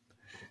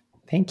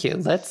 Thank you.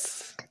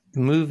 Let's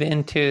move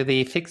into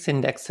the fixed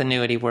index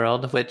annuity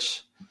world,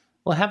 which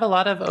will have a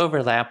lot of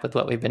overlap with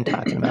what we've been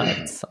talking about.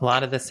 It's a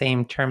lot of the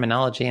same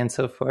terminology and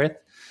so forth.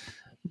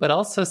 but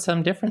also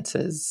some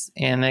differences.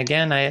 And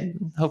again, I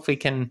hope we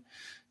can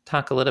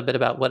talk a little bit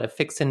about what a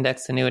fixed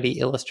index annuity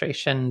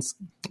illustration's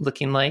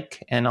looking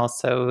like, and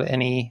also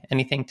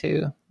anything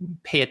to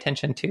pay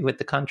attention to with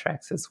the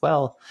contracts as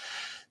well.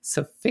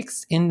 So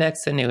fixed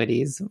index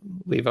annuities,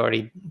 we've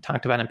already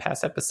talked about in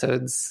past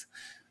episodes,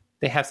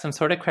 they have some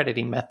sort of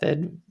crediting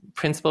method,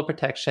 principal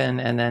protection,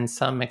 and then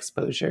some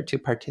exposure to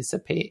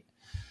participate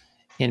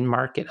in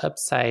market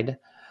upside.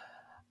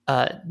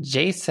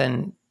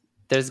 Jason,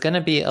 there's going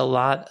to be a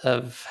lot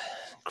of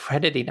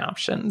crediting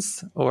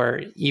options,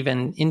 or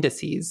even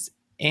indices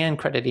and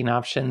crediting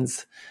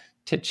options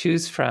to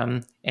choose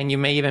from, and you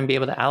may even be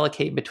able to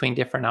allocate between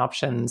different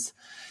options.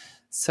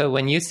 So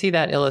when you see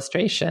that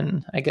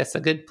illustration, I guess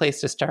a good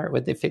place to start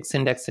with the fixed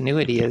index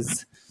annuity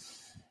is,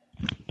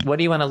 what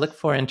do you want to look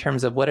for in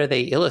terms of what are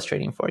they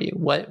illustrating for you?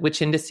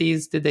 Which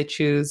indices did they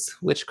choose?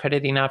 Which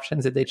crediting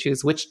options did they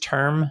choose? Which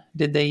term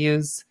did they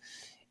use?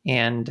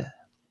 And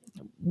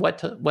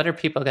what are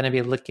people going to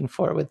be looking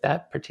for with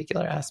that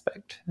particular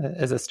aspect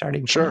as a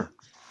starting point? Sure.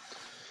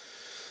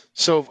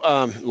 So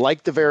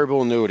like the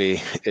variable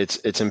annuity,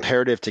 it's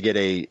imperative to get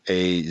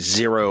a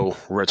zero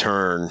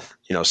return,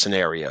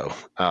 scenario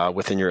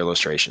within your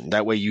illustration.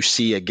 That way you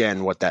see,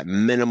 again, what that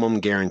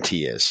minimum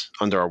guarantee is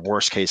under a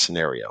worst case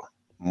scenario.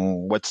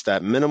 What's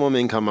that minimum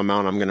income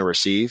amount I'm going to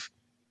receive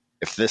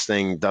if this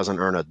thing doesn't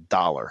earn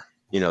 $1,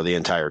 the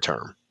entire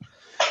term?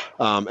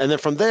 And then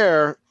from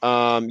there,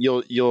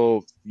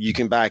 you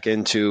can back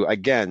into,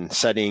 again,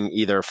 setting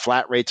either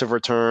flat rates of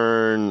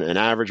return, an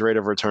average rate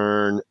of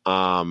return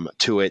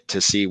to it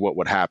to see what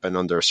would happen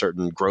under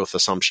certain growth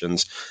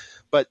assumptions.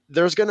 But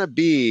there's going to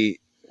be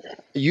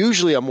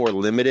usually a more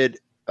limited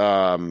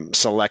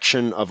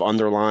selection of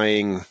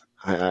underlying,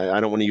 I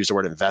don't want to use the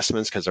word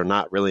investments because they're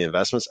not really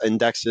investments,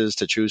 indexes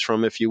to choose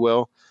from, if you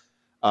will,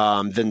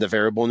 than the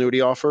variable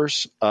annuity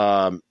offers.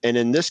 And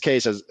in this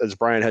case, as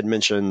Brian had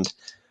mentioned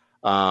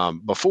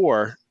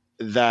before,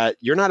 that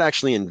you're not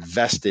actually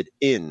invested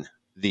in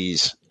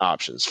these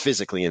options,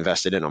 physically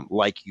invested in them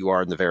like you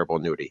are in the variable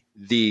annuity.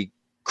 The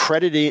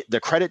credit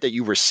that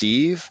you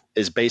receive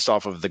is based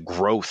off of the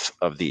growth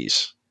of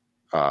these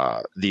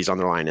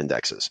underlying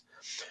indexes.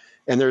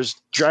 And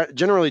there's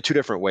generally two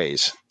different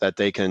ways that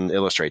they can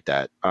illustrate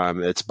that.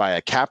 It's by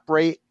a cap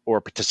rate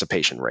or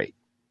participation rate.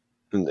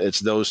 And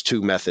it's those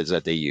two methods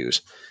that they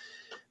use.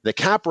 The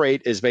cap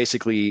rate is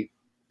basically,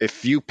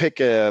 if you pick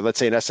let's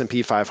say an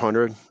S&P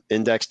 500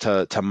 index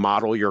to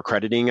model your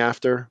crediting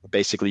after,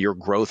 basically your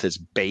growth is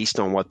based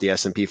on what the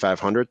S&P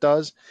 500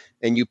 does,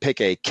 and you pick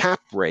a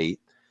cap rate,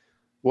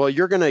 well,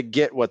 you're going to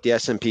get what the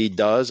S&P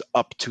does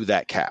up to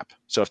that cap.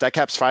 So if that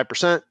cap's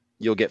 5%,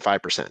 you'll get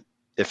 5%.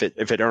 If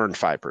it earned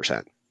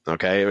 5%,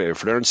 okay?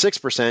 If it earned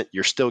 6%,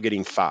 you're still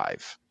getting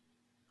 5.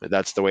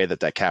 That's the way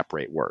that cap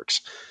rate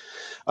works.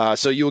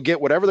 So you'll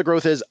get whatever the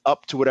growth is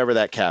up to whatever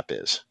that cap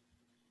is.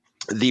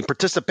 The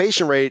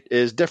participation rate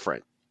is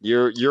different.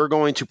 You're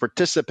going to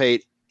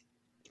participate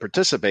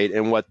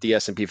in what the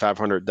S&P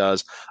 500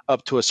 does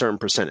up to a certain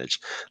percentage.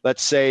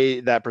 Let's say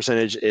that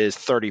percentage is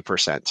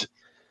 30%.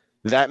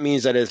 That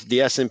means that if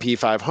the S&P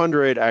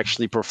 500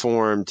 actually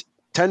performed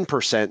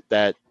 10%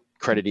 that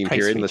crediting Price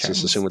period, let's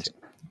just assume it's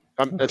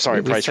I'm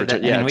sorry, price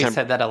return. Yeah, we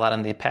said that a lot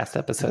in the past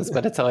episodes,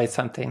 but it's always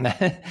something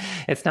that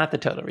it's not the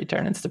total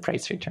return; it's the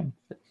price return.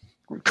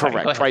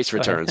 Correct, sorry, price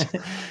returns.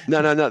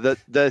 No.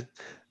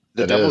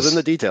 The devil's in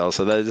the details,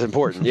 so that is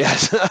important.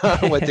 Yes,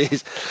 with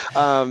these.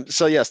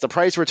 So yes, the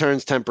price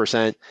returns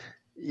 10%.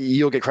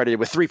 You'll get credited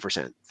with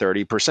 3%,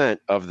 30%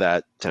 of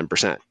that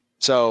 10%.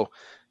 So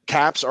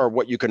caps are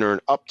what you can earn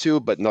up to,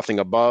 but nothing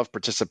above.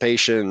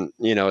 Participation,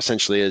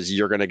 essentially is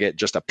you're going to get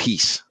just a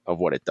piece of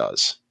what it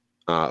does.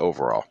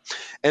 Overall.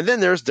 And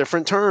then there's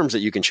different terms that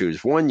you can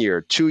choose: 1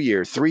 year, 2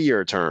 year, 3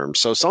 year terms.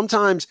 So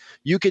sometimes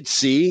you could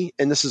see,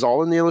 and this is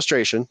all in the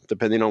illustration,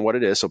 depending on what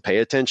it is. So pay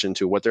attention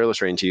to what they're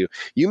illustrating to you.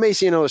 You may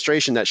see an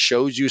illustration that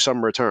shows you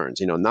some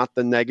returns, not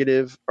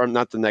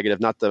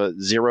the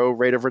zero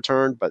rate of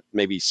return, but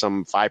maybe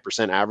some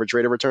 5% average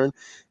rate of return.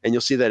 And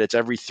you'll see that it's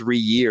every 3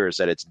 years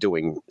that it's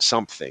doing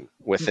something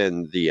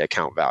within the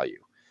account value.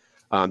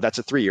 That's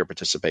a 3 year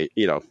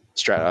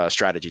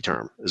strategy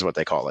term is what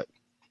they call it.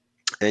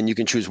 And you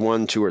can choose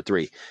 1, 2, or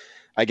 3.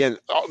 Again,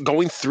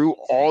 going through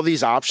all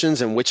these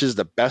options and which is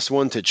the best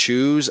one to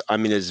choose,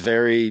 is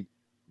very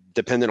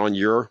dependent on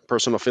your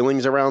personal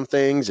feelings around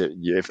things.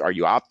 Are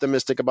you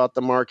optimistic about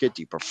the market?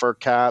 Do you prefer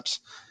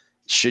caps?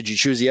 Should you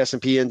choose the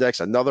S&P index?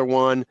 Another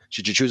one?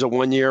 Should you choose a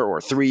 1 year or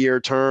 3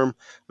 year term?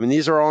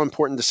 These are all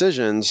important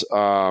decisions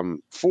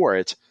for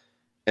it.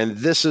 And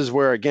this is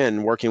where,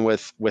 again, working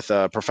with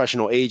a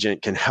professional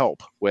agent can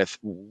help with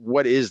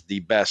what is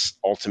the best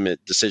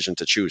ultimate decision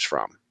to choose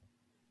from.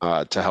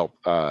 To help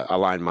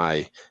align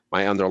my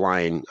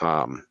underlying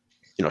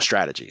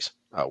strategies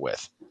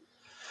with.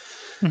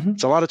 Mm-hmm.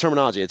 It's a lot of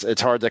terminology.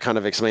 It's hard to kind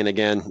of explain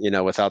again,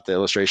 without the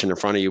illustration in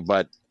front of you.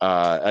 But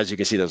as you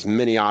can see, there's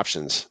many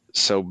options.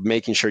 So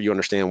making sure you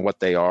understand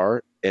what they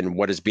are and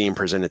what is being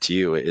presented to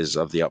you is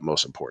of the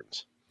utmost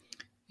importance.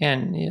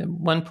 And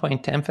one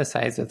point to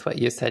emphasize with what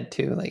you said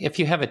too, like if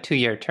you have a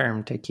 2-year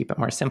term, to keep it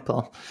more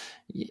simple,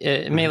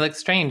 it may look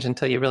strange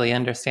until you really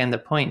understand the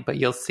point, but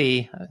you'll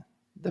see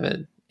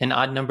in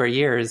odd number of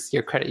years,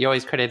 you're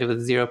always credited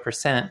with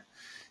 0%.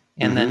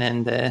 And then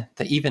in the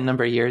even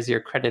number of years, you're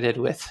credited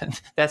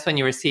with, that's when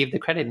you receive the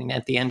crediting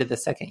at the end of the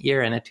second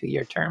year in a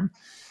 2-year term.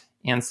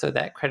 And so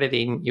that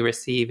crediting you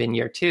receive in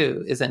year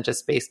 2 isn't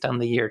just based on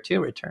the year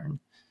 2 return.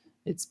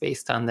 It's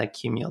based on the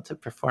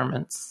cumulative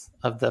performance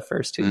of the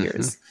first 2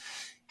 years.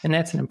 And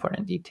that's an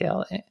important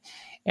detail.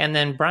 And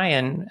then,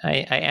 Brian,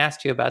 I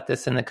asked you about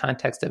this in the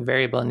context of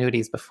variable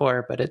annuities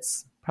before, but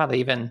it's probably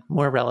even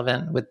more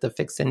relevant with the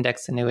fixed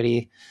index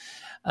annuity.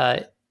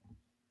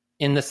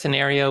 In the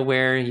scenario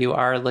where you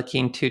are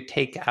looking to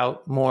take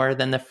out more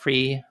than the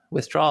free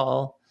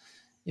withdrawal,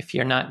 if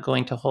you're not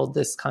going to hold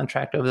this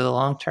contract over the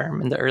long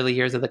term in the early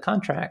years of the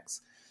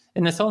contracts,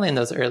 and it's only in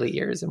those early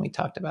years, and we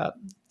talked about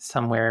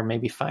somewhere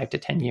maybe 5 to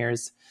 10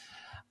 years,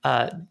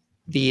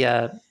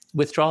 the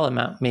withdrawal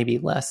amount may be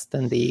less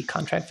than the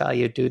contract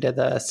value due to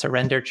the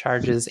surrender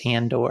charges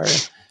and or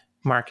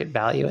market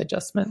value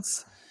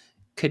adjustments.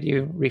 Could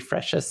you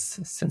refresh us,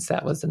 since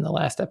that was in the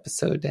last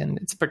episode, and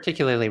it's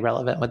particularly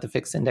relevant with the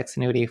fixed index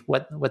annuity,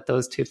 what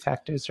those two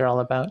factors are all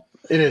about?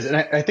 It is. And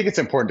I think it's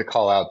important to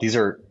call out, these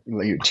are,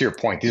 to your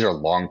point, these are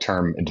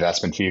long-term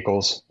investment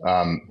vehicles.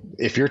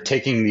 If you're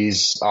taking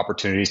these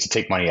opportunities to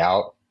take money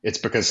out, it's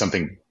because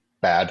something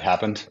bad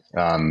happened.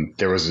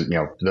 There was,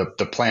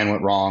 the plan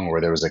went wrong,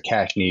 or there was a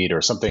cash need,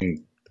 or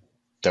something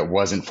that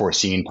wasn't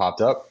foreseen popped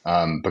up,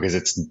 because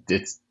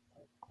it's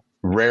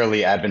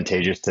rarely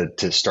advantageous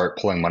to start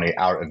pulling money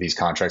out of these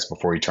contracts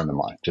before you turn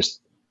them on, just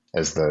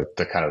as the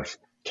kind of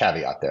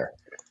caveat there.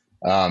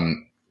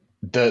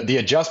 The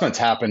adjustments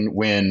happen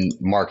when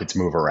markets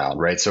move around,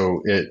 right?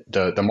 So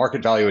the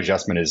market value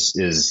adjustment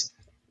is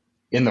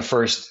in the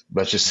first,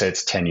 let's just say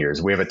it's 10 years.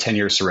 We have a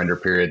 10-year surrender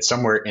period.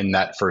 Somewhere in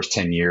that first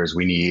 10 years,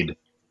 we need,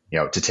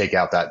 to take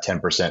out that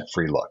 10%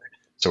 free look.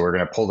 So we're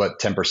going to pull that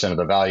 10% of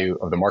the value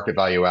of the market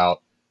value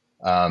out.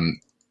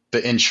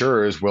 The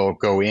insurers will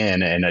go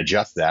in and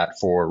adjust that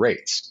for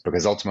rates,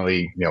 because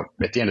ultimately,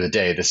 at the end of the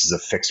day, this is a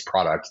fixed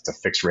product. It's a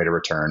fixed rate of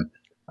return.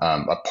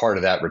 A part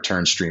of that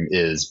return stream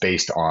is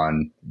based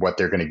on what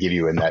they're going to give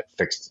you in that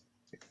fixed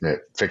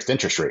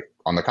interest rate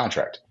on the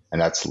contract.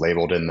 And that's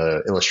labeled in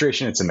the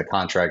illustration. It's in the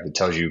contract. It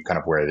tells you kind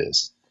of where it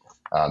is.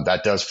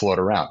 That does float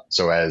around.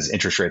 So as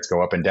interest rates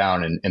go up and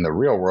down in the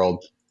real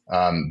world,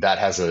 that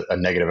has a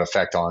negative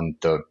effect on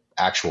the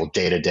actual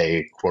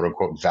day-to-day, quote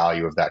unquote,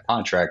 value of that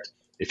contract.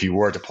 If you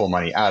were to pull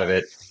money out of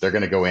it, they're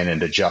going to go in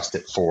and adjust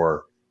it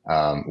for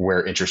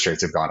where interest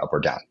rates have gone up or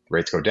down.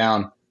 Rates go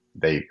down,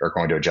 they are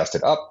going to adjust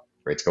it up.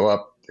 Rates go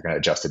up, they're going to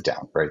adjust it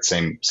down. Right?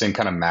 Same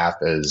kind of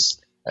math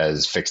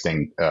as fixed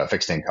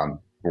income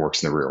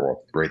works in the real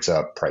world. Rates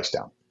up, price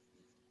down.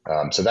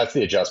 So that's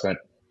the adjustment.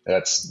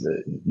 That's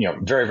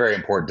very, very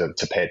important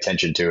to pay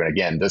attention to. And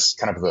again, this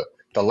kind of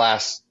the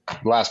last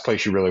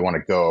place you really want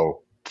to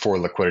go for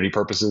liquidity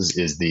purposes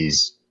is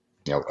these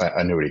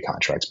annuity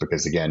contracts,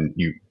 because again,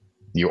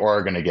 you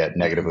are going to get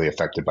negatively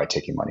affected by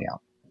taking money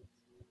out.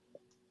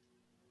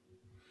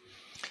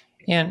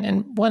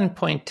 And one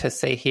point to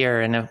say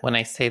here, and when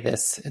I say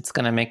this, it's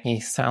going to make me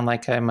sound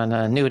like I'm an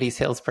annuity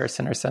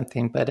salesperson or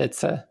something, but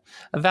it's a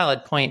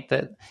valid point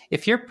that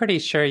if you're pretty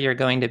sure you're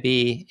going to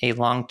be a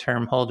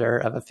long-term holder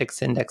of a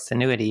fixed index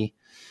annuity,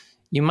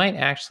 you might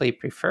actually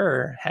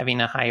prefer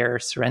having a higher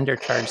surrender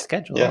charge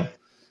schedule,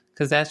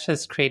 because that's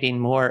just creating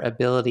more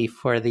ability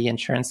for the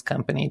insurance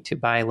company to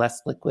buy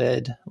less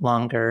liquid,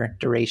 longer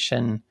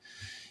duration,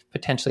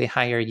 potentially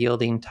higher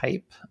yielding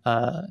type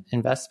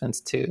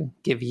investments to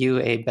give you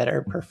a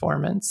better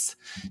performance.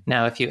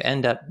 Now, if you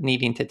end up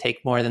needing to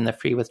take more than the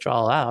free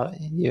withdrawal out,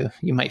 you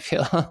might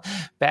feel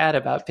bad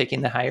about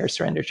picking the higher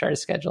surrender charge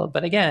schedule.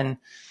 But again,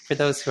 for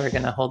those who are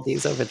going to hold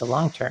these over the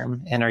long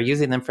term and are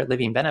using them for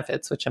living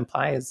benefits, which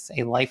implies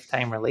a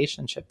lifetime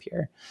relationship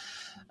here,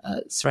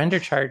 surrender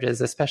charges,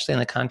 especially in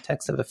the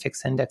context of a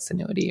fixed index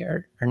annuity,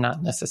 are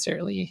not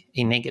necessarily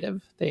a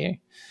negative.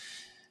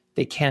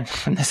 They can,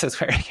 and this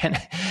is where, again,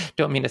 I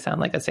don't mean to sound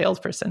like a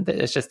salesperson,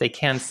 it's just they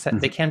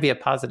can be a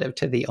positive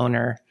to the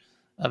owner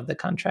of the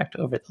contract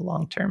over the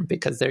long term,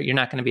 because you're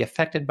not going to be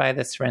affected by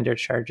the surrender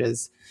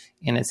charges,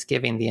 and it's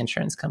giving the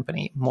insurance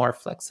company more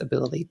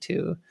flexibility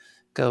to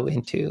go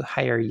into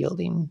higher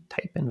yielding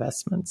type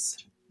investments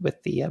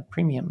with the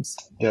premiums.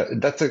 Yeah,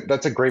 that's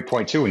a great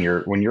point too. When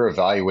you're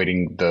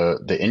evaluating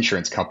the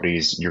insurance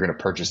companies you're going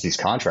to purchase these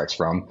contracts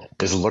from,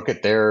 is look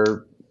at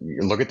their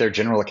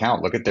general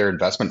account, look at their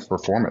investment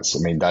performance. I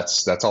mean,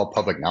 that's all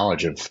public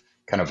knowledge of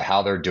kind of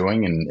how they're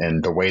doing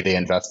and the way they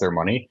invest their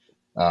money.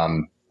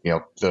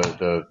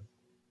 The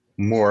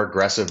more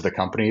aggressive the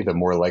company, the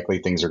more likely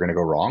things are going to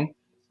go wrong.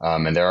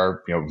 And there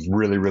are,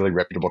 really, really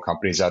reputable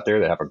companies out there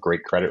that have a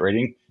great credit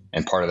rating.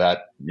 And part of that,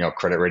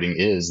 credit rating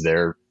is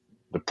the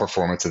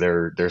performance of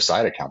their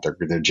side account,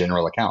 their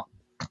general account.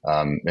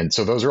 And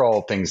so those are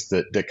all things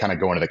that kind of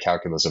go into the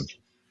calculus of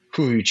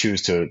who you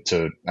choose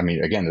to, I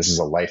mean, again, this is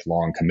a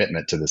lifelong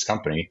commitment to this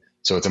company.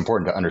 So it's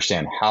important to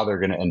understand how they're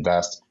going to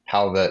invest,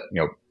 how that,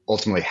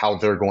 ultimately how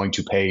they're going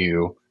to pay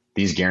you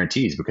these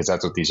guarantees, because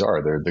that's what these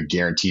are. They're the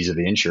guarantees of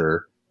the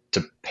insurer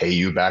to pay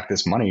you back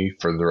this money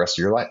for the rest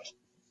of your life.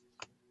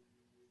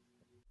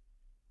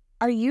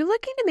 Are you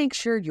looking to make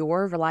sure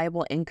your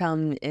reliable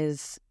income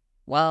is,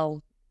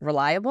 well,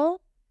 reliable?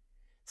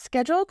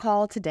 Schedule a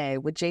call today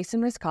with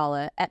Jason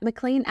Riscala at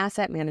McLean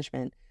Asset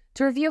Management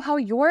to review how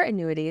your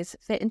annuities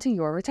fit into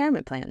your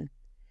retirement plan.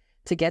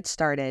 To get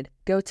started,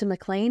 go to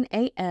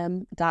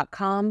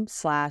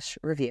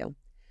mcleanam.com/review.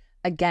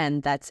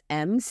 Again, that's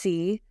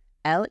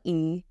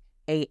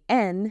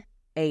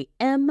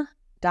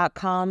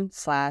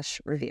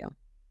mcleanam.com/review.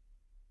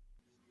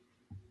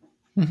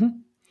 Mm-hmm.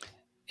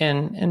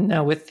 And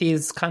now with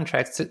these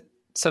contracts,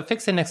 so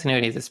fixed index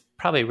annuities, it's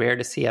probably rare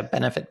to see a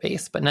benefit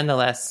base, but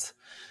nonetheless,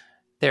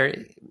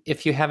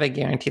 if you have a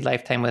guaranteed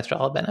lifetime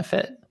withdrawal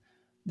benefit,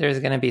 there's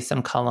going to be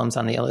some columns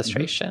on the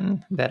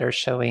illustration that are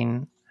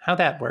showing how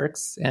that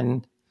works.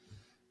 And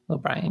well,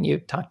 Brian, you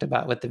talked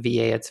about with the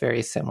VA, it's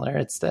very similar.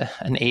 It's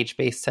an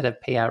age-based set of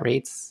payout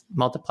rates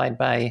multiplied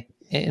by,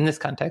 in this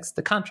context,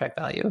 the contract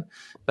value,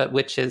 but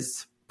which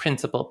is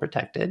principal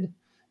protected,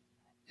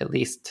 at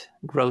least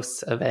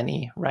gross of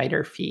any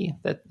rider fee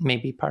that may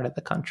be part of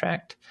the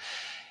contract.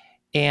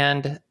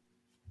 And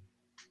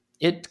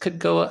it could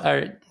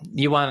go,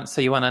 you want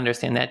to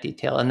understand that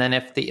detail. And then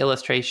if the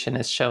illustration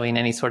is showing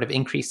any sort of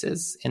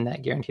increases in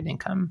that guaranteed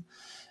income,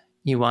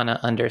 you want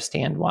to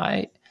understand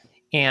why.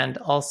 And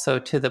also,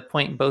 to the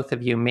point both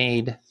of you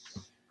made,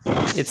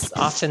 it's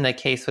often the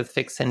case with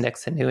fixed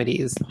index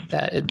annuities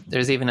that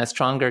there's even a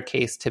stronger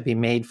case to be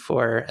made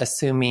for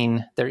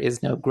assuming there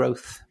is no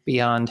growth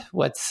beyond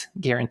what's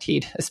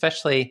guaranteed,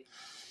 especially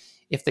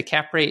if the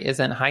cap rate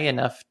isn't high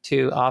enough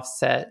to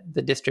offset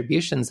the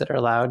distributions that are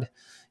allowed.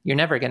 You're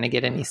never going to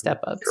get any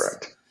step-ups.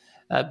 Correct.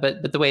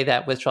 But the way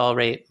that withdrawal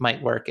rate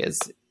might work is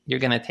you're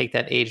going to take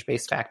that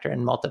age-based factor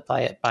and multiply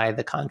it by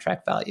the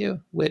contract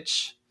value,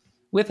 which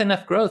with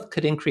enough growth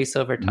could increase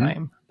over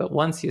time. Mm-hmm. But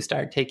once you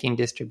start taking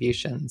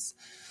distributions,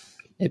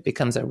 it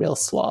becomes a real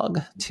slog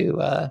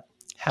to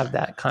have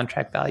that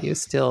contract value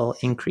still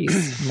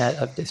increase net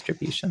of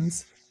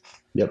distributions.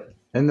 Yep.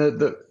 And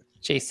the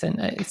Jason,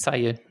 I saw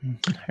you.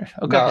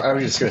 I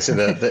was just going to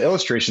say the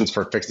illustrations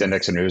for fixed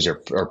index annuities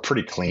are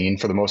pretty clean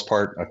for the most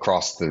part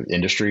across the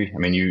industry. I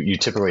mean, you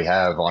typically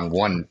have on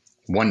one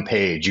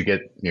page, you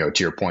get, to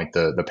your point,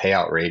 the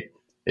payout rate.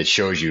 It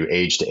shows you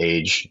age to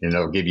age, and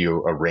it'll give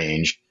you a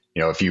range.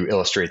 If you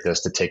illustrate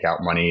this to take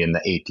out money in the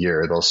 8th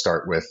year, they'll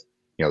start with,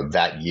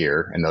 that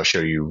year, and they'll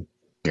show you,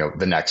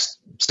 the next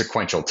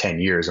sequential 10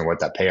 years and what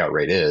that payout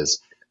rate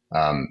is.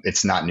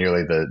 It's not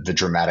nearly the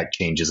dramatic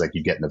changes like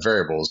you get in the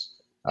variables.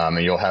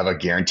 And you'll have a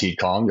guaranteed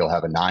column, you'll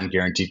have a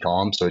non-guaranteed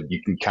column. So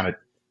you can kind of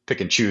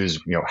pick and choose,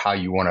 how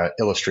you want to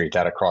illustrate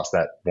that across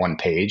that one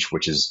page,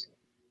 which is,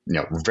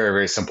 very,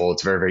 very simple.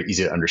 It's very, very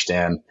easy to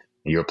understand.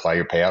 You apply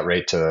your payout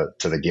rate to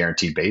the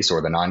guaranteed base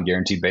or the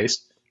non-guaranteed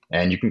base,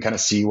 and you can kind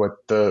of see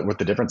what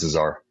the differences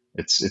are.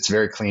 It's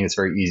very clean. It's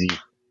very easy.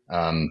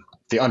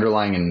 The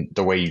underlying and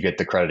the way you get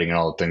the crediting and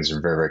all the things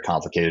are very, very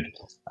complicated.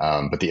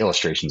 But the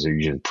illustrations are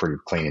usually pretty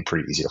clean and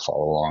pretty easy to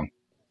follow along.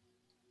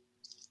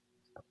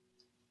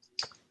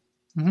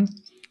 Mm-hmm.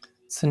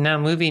 So now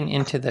moving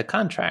into the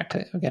contract,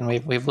 again,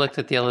 we've looked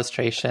at the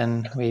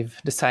illustration. We've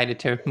decided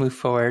to move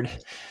forward.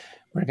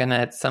 We're going to,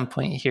 at some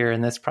point here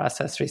in this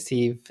process,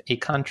 receive a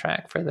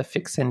contract for the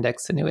fixed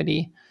index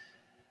annuity.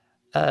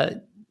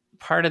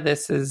 Part of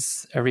this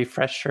is a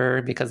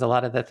refresher because a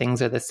lot of the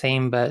things are the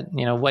same, but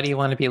what do you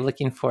want to be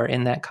looking for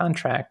in that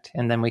contract?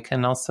 And then we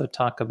can also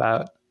talk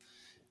about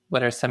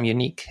what are some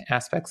unique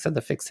aspects of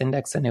the fixed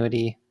index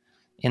annuity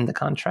in the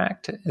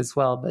contract as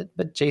well.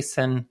 But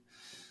Jason,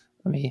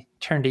 let me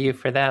turn to you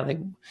for that. Like,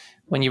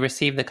 when you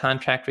receive the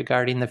contract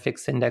regarding the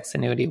fixed index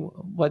annuity,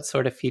 what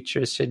sort of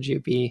features should you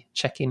be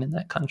checking in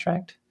that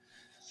contract?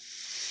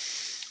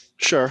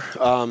 Sure.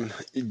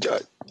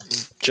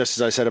 Just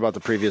as I said about the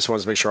previous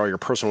ones, make sure all your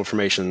personal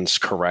information is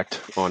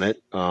correct on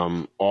it.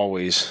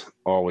 Always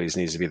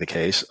needs to be the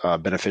case.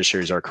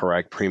 Beneficiaries are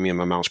correct. Premium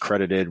amounts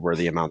credited were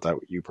the amount that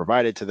you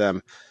provided to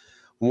them.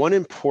 One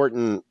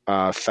important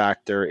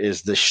factor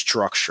is the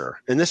structure.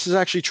 And this is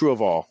actually true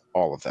of all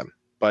of them.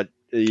 But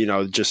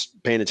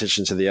just paying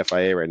attention to the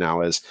FIA right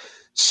now is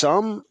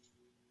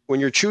when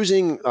you're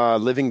choosing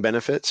living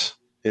benefits,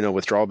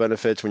 withdrawal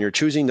benefits, when you're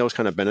choosing those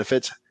kind of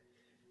benefits,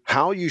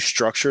 how you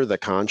structure the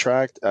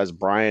contract, as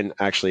Brian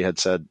actually had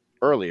said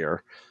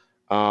earlier,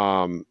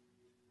 some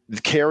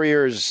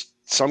carriers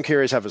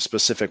have a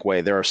specific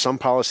way. There are some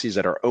policies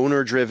that are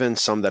owner driven,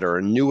 some that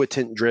are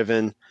annuitant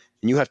driven,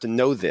 and you have to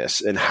know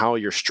this and how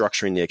you're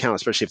structuring the account,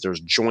 especially if there's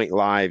joint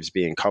lives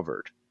being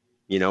covered,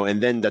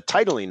 and then the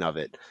titling of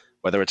it,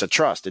 whether it's a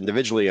trust,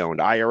 individually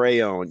owned, IRA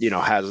owned,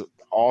 has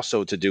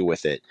also to do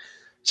with it.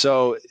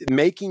 So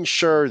making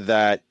sure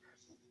that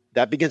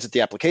begins at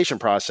the application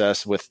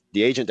process with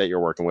the agent that you're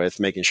working with,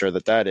 making sure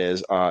that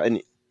is,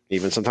 and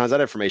even sometimes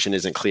that information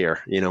isn't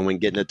clear, when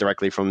getting it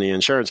directly from the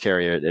insurance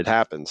carrier, it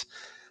happens.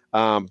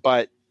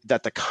 But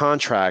that the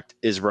contract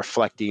is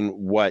reflecting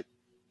what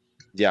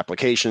the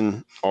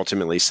application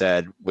ultimately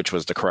said, which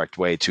was the correct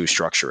way to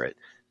structure it.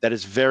 That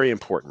is very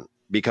important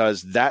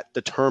because that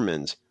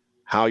determines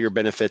how your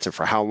benefits and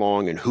for how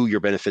long and who your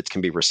benefits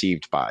can be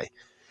received by.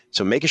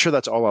 So making sure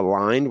that's all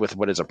aligned with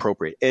what is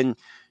appropriate. And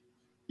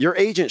your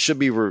agent should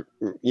be,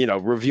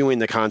 reviewing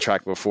the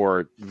contract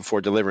before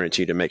delivering it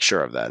to you to make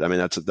sure of that. I mean,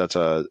 that's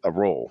a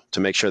role to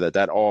make sure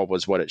that all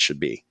was what it should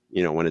be,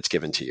 when it's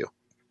given to you.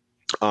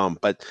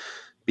 But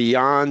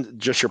beyond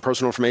just your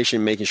personal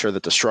information, making sure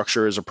that the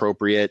structure is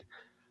appropriate,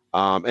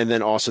 and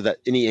then also that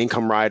any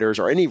income riders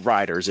or any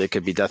riders, it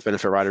could be death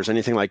benefit riders,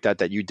 anything like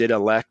that you did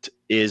elect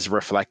is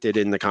reflected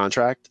in the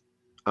contract.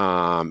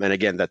 And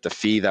again, that the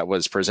fee that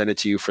was presented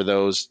to you for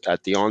those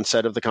at the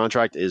onset of the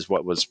contract is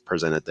what was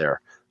presented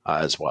there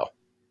as well.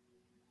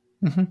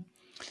 Mm-hmm.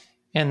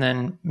 And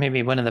then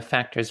maybe one of the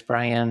factors,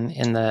 Brian,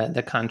 in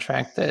the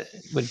contract that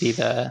would be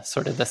the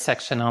sort of the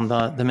section on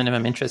the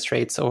minimum interest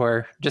rates,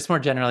 or just more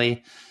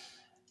generally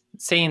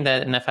saying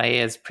that an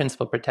FIA is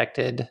principal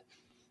protected.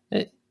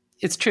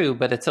 It's true,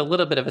 but it's a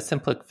little bit of a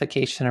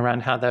simplification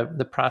around how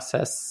the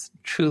process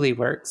truly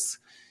works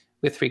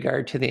with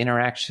regard to the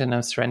interaction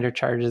of surrender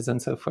charges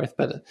and so forth.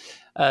 But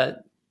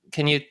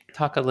can you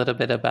talk a little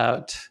bit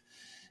about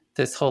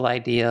this whole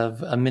idea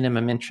of a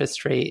minimum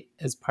interest rate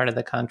as part of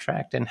the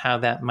contract and how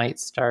that might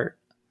start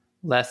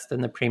less than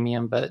the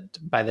premium, but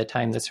by the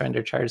time the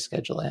surrender charge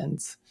schedule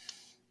ends,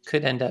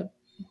 could end up,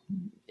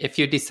 if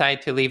you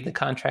decide to leave the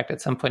contract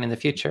at some point in the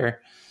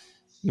future,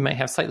 you might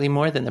have slightly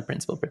more than the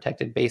principal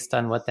protected based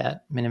on what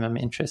that minimum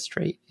interest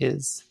rate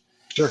is.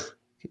 Sure.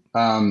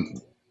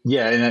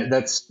 Yeah, and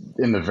that's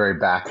in the very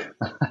back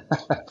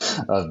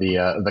of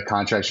the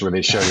contracts where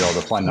they show you all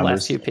the fund numbers.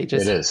 Last few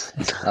pages. It is.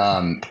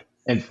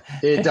 And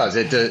it does.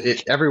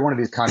 Every one of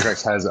these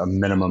contracts has a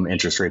minimum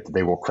interest rate that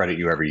they will credit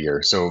you every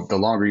year. So the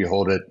longer you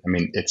hold it, I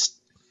mean, it's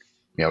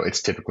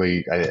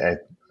typically,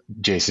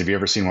 Jason, have you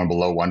ever seen one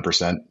below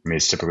 1%? I mean,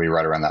 it's typically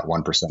right around that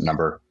 1%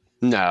 number.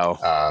 No.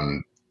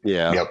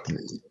 Yeah. Yep.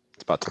 It's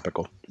about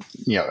typical.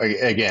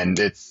 Again,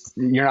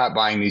 you're not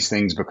buying these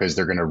things because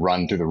they're going to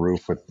run through the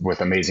roof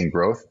with amazing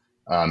growth.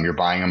 You're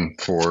buying them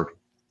for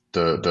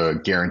the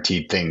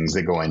guaranteed things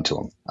that go into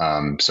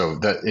them. So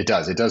that it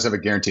does have a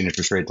guaranteed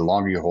interest rate. The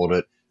longer you hold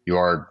it, you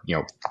are,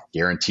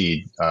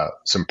 guaranteed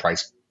some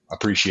price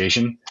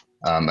appreciation.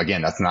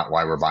 Again, that's not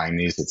why we're buying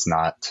these. It's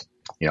not,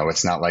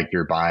 it's not like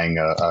you're buying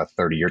a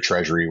 30-year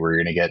treasury where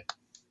you're going to get,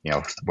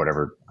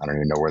 whatever, I don't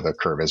even know where the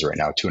curve is right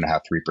now,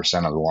 2.5%,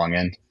 3% on the long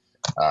end.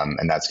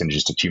 And that's going to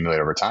just accumulate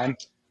over time.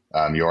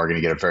 You are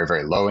going to get a very,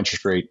 very low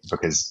interest rate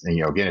because,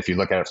 again, if you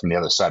look at it from the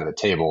other side of the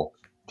table,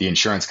 the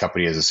insurance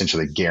company is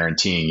essentially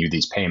guaranteeing you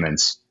these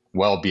payments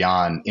well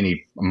beyond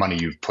any money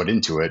you've put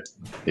into it.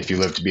 If you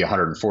live to be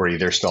 140,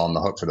 they're still on the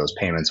hook for those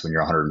payments when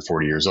you're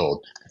 140 years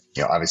old.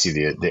 Obviously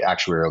the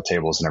actuarial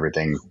tables and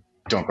everything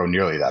don't go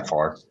nearly that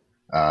far.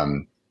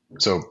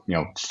 So,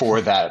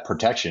 for that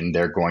protection,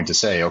 they're going to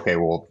say, okay,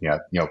 well,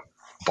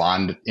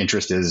 bond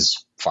interest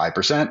is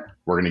 5%.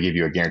 We're going to give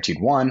you a guaranteed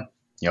 1%.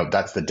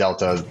 That's the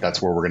delta.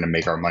 That's where we're going to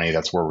make our money.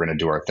 That's where we're going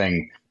to do our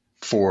thing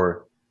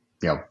for,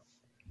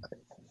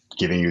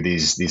 giving you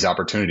these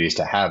opportunities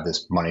to have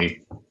this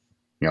money,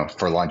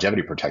 for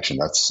longevity protection.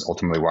 That's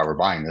ultimately why we're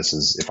buying this.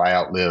 Is if I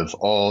outlive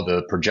all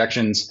the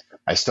projections,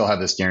 I still have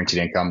this guaranteed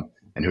income.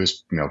 And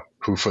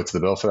who foots the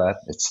bill for that?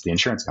 It's the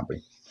insurance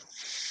company.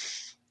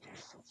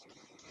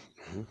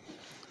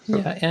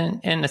 Yeah,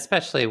 and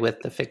especially with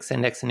the fixed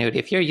index annuity,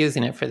 if you're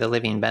using it for the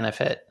living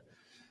benefit,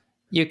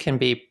 you can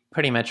be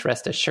pretty much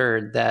rest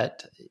assured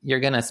that you're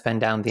going to spend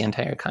down the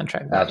entire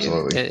contract value.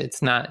 Absolutely.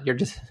 It's not,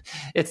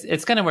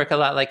 it's going to work a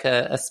lot like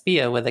a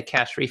SPIA with a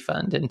cash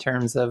refund in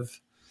terms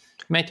of,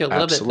 you might do a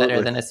little bit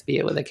better than a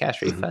SPIA with a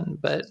cash refund,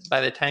 but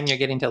by the time you're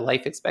getting to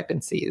life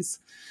expectancies,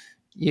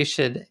 you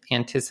should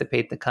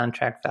anticipate the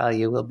contract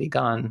value will be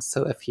gone.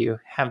 So if you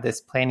have this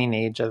planning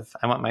age of,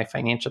 I want my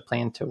financial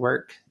plan to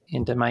work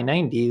into my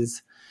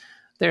 90s,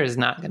 there is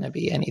not going to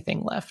be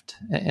anything left.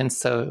 And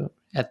so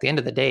at the end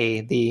of the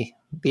day, the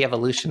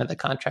evolution of the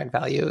contract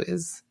value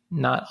is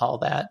not all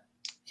that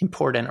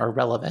important or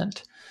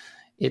relevant.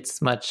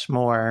 It's much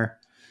more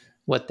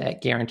what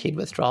that guaranteed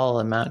withdrawal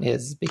amount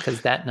is,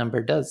 because that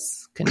number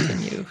does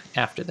continue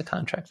after the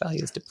contract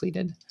value is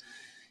depleted.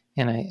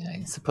 And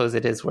I suppose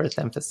it is worth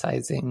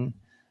emphasizing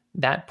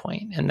that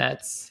point. And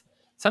that's,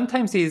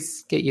 sometimes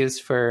these get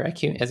used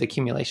as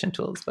accumulation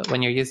tools, but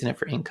when you're using it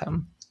for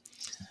income,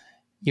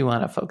 you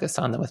want to focus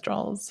on the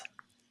withdrawals.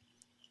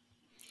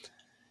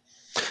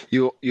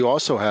 You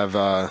also have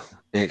an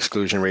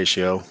exclusion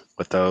ratio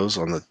with those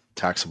on the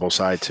taxable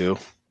side too,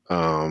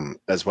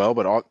 as well.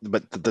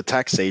 But the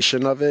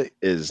taxation of it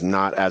is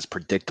not as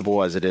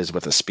predictable as it is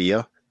with a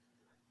SPIA,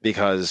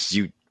 because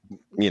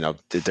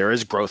there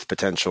is growth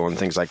potential and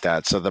things like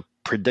that. So the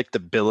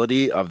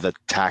predictability of the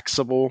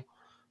taxable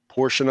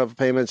portion of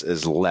payments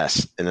is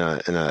less in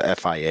a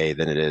FIA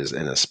than it is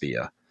in a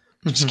SPIA.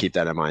 Just keep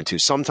that in mind too.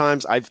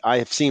 Sometimes I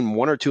have seen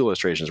one or two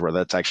illustrations where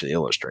that's actually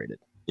illustrated,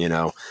 in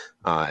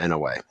a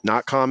way.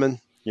 Not common.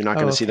 You're not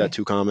going to see that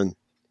too common,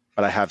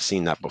 but I have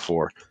seen that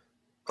before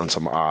on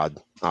some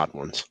odd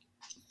ones.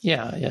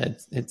 Yeah,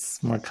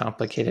 it's more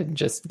complicated.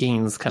 Just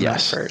gains come out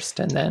Yes. first,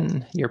 and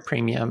then your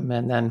premium,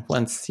 and then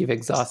once you've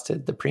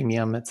exhausted the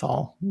premium, it's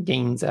all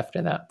gains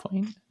after that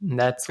point. And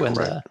that's when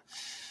Correct.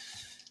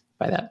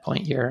 by that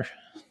point you're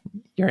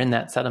in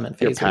that settlement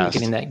You're phase where you're past.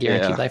 getting that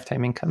guaranteed Yeah.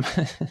 lifetime income.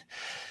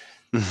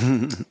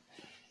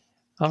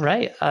 All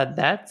right,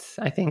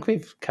 I think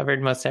we've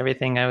covered most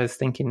everything I was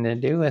thinking to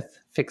do with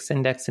fixed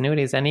index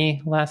annuities.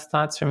 Any last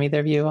thoughts from either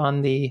of you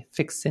on the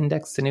fixed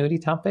index annuity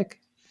topic?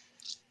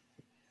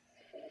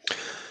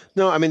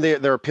 No, I mean,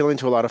 they're appealing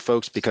to a lot of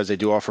folks because they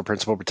do offer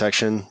principal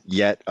protection,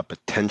 yet a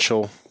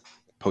potential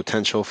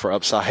for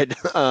upside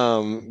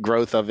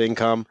growth of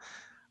income,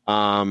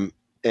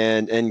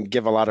 and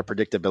give a lot of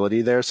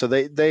predictability there. So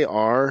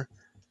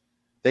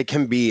they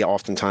can be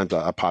oftentimes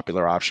a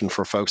popular option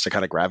for folks to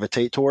kind of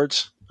gravitate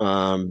towards,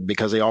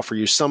 because they offer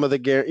you some of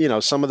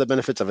the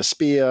benefits of a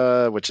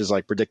SPIA, which is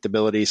like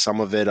predictability,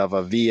 some of it of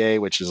a VA,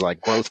 which is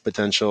like growth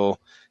potential.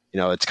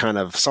 It's kind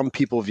of, some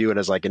people view it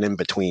as like an in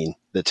between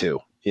the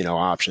two,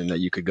 option that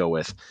you could go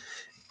with.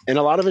 And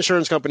a lot of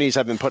insurance companies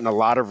have been putting a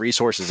lot of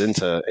resources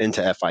into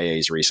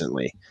FIAs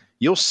recently.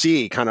 You'll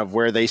see kind of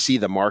where they see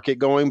the market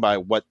going by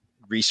what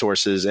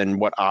resources and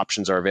what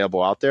options are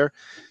available out there.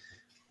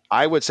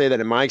 I would say that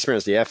in my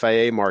experience, the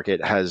FIA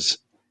market has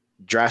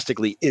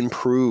drastically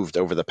improved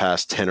over the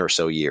past 10 or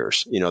so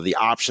years. The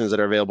options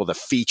that are available, the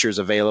features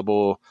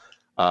available,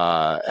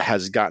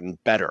 has gotten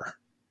better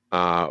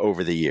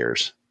over the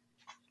years.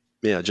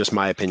 Just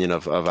my opinion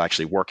of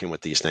actually working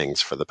with these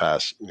things for the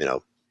past,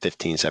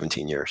 15,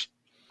 17 years.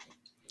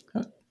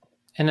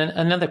 And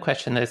another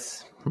question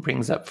this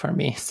brings up for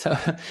me. So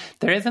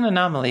there is an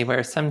anomaly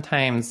where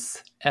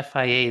sometimes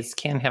FIAs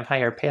can have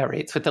higher payout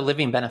rates with the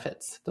living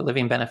benefits. The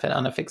living benefit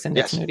on a fixed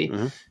index annuity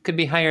could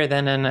be higher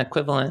than an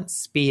equivalent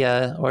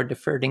SPIA or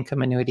deferred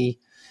income annuity.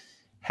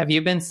 Have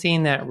you been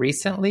seeing that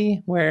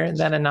recently where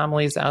that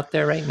anomaly is out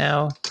there right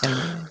now?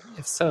 And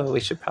if so, we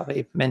should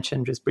probably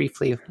mention just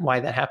briefly why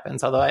that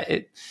happens. Although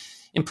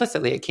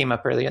implicitly it came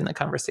up earlier in the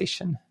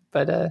conversation.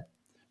 But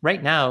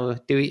right now,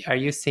 are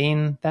you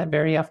seeing that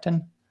very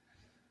often?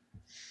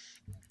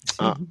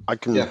 I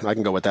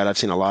can go with that. I've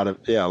seen a lot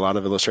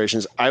of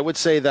illustrations. I would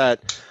say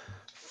that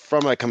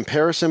from a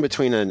comparison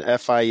between an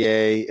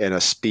FIA and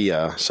a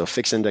SPIA, so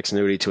fixed index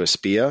annuity to a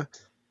SPIA,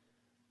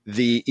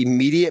 the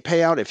immediate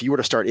payout, if you were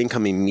to start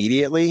income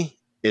immediately,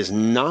 is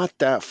not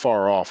that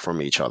far off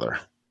from each other.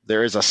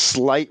 There is a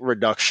slight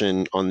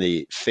reduction on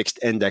the fixed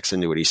index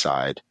annuity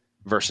side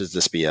versus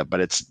the SPIA, but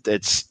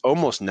it's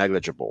almost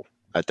negligible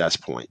at this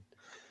point.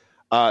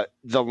 The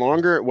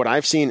longer, what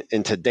I've seen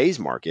in today's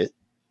market,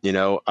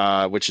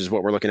 which is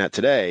what we're looking at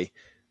today,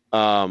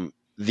 the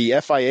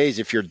FIAs,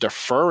 if you're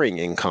deferring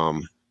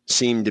income,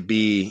 seem to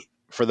be,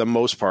 for the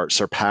most part,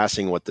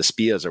 surpassing what the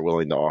SPIAs are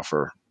willing to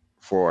offer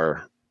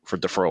for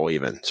deferral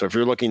even. So if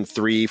you're looking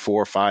 3,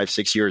 4, 5,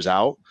 6 years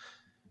out,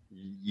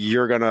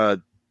 you're going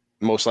to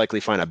most likely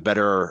find a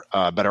better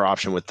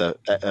option with the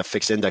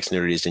fixed index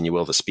annuities than you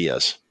will the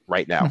SPIAs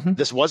right now. Mm-hmm.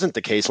 This wasn't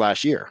the case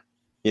last year.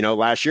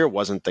 Last year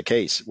wasn't the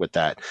case with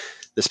that.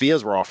 The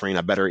SPIAs were offering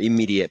a better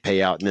immediate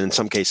payout, and in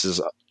some cases,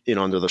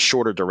 under the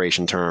shorter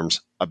duration terms,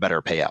 a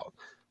better payout.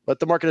 But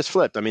the market has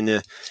flipped. I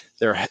mean,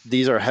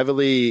 these are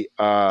heavily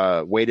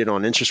weighted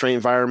on interest rate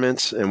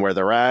environments and where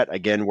they're at.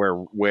 Again,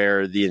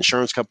 where the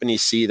insurance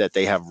companies see that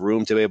they have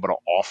room to be able to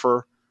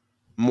offer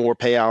more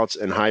payouts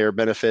and higher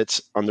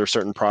benefits under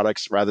certain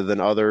products rather than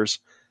others.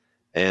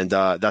 And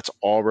that's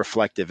all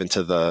reflective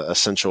into the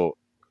essential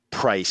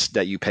price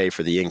that you pay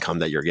for the income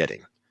that you're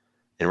getting.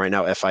 And right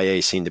now,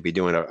 FIA seem to be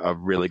doing a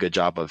really good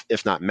job of,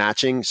 if not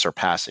matching,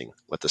 surpassing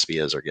what the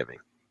SPIAs are giving.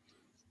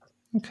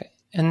 Okay.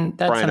 And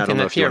that's Brian, something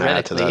that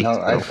theoretically,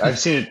 I've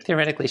seen it.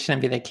 Theoretically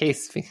shouldn't be the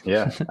case.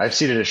 Yeah, I've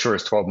seen it as short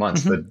as 12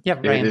 months. But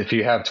if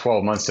you have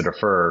 12 months to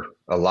defer,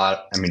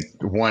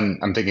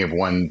 I'm thinking of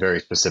one very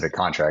specific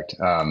contract.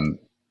 The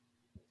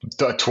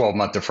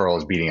 12-month deferral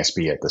is beating a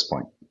SPIA at this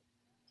point,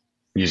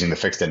 using the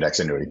fixed index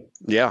annuity.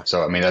 Yeah.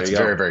 So, that's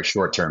very, very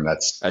short term.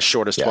 That's as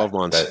short as 12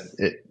 months.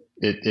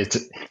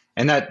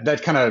 And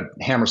that kind of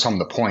hammers home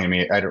the point.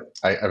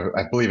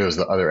 I believe it was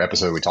the other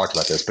episode we talked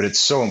about this, but it's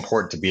so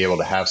important to be able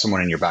to have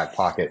someone in your back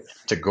pocket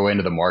to go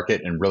into the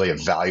market and really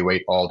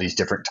evaluate all these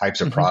different types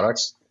of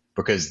products,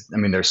 because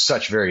there's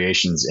such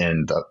variations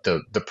in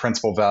the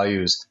principal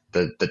values,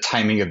 the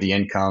timing of the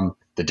income,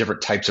 the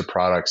different types of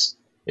products.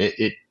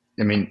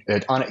 Even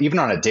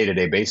on a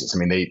day-to-day basis,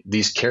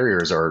 these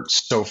carriers are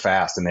so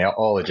fast, and they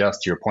all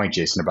adjust, to your point,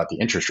 Jason, about the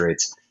interest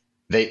rates.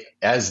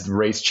 As the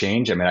rates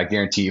change, I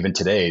guarantee even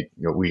today,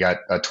 we got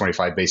a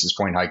 25 basis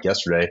point hike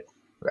yesterday.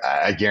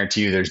 I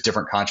guarantee you there's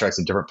different contracts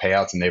and different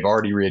payouts, and they've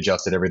already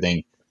readjusted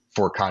everything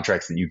for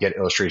contracts that you get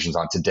illustrations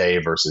on today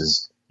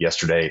versus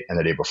yesterday and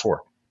the day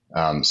before.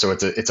 So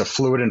it's a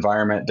fluid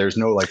environment. There's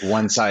no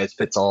one size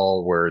fits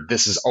all where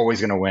this is always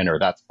going to win or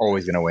that's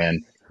always going to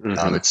win.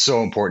 Mm-hmm. It's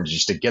so important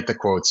just to get the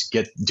quotes,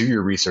 do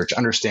your research,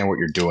 understand what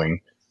you're doing,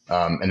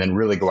 and then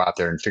really go out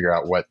there and figure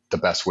out what the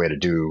best way to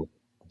do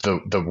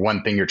the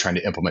one thing you're trying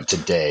to implement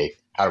today.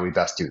 How do we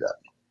best do that?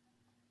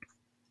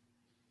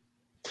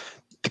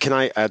 Can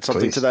I add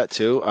something Please. to that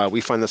too?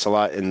 We find this a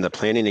lot in the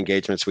planning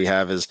engagements we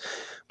have is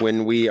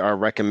when we are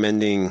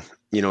recommending,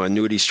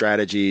 annuity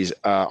strategies,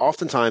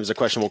 oftentimes the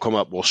question will come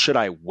up, well, should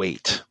I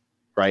wait,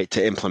 right,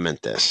 to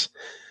implement this?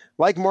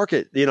 Like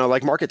market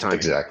timing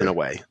Exactly. in a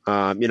way.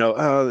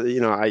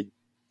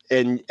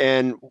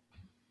 And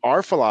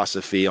our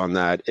philosophy on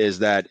that is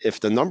that if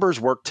the numbers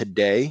work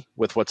today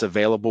with what's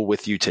available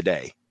with you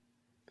today,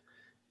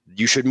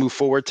 you should move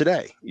forward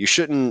today. You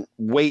shouldn't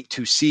wait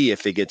to see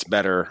if it gets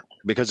better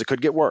because it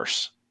could get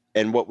worse.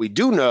 And what we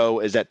do know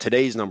is that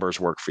today's numbers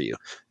work for you.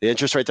 The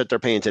interest rate that they're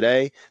paying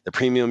today, the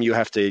premium you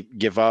have to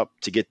give up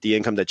to get the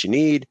income that you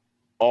need,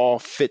 all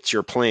fits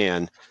your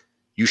plan.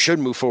 You should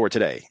move forward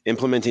today.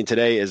 Implementing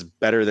today is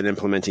better than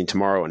implementing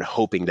tomorrow and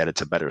hoping that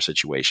it's a better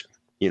situation.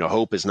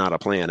 Hope is not a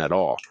plan at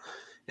all.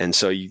 And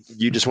so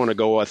you just want to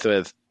go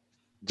with,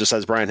 just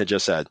as Brian had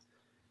just said,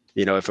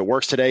 if it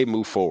works today,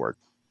 move forward.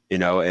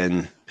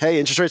 And hey,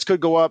 interest rates could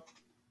go up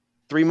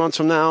 3 months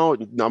from now,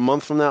 a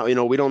month from now,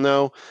 we don't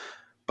know,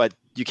 but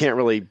you can't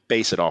really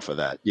base it off of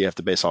that. You have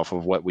to base off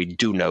of what we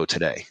do know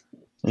today.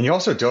 And you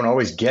also don't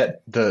always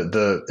get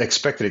the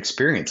expected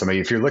experience. I mean,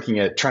 if you're looking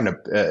at trying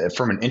to,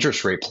 from an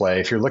interest rate play,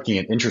 if you're looking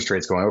at interest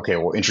rates going, okay,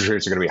 well, interest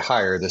rates are going to be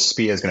higher. The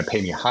SPIA is going to pay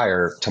me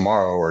higher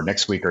tomorrow or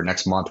next week or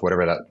next month,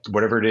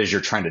 whatever it is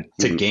you're trying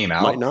to game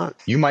out. Might not.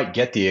 You might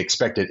get the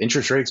expected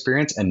interest rate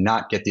experience and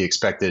not get the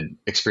expected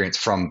experience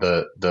from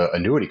the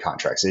annuity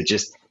contracts.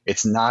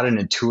 It's not an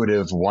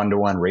intuitive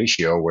 1-to-1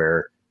 ratio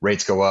where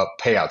rates go up,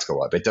 payouts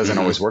go up. It doesn't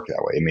always work that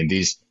way. I mean,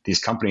 these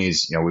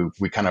companies,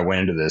 we kind of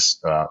went into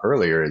this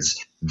earlier,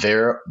 is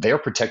they're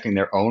protecting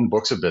their own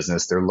books of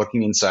business. They're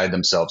looking inside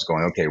themselves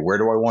going, okay, where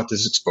do I want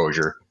this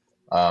exposure?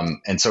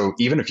 And so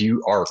even if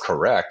you are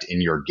correct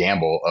in your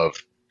gamble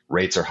of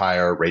rates are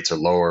higher, rates are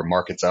lower,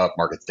 markets up,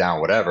 markets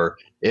down, whatever,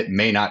 it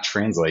may not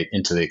translate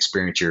into the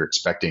experience you're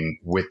expecting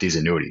with these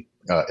annuity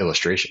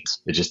illustrations.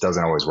 It just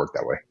doesn't always work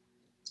that way.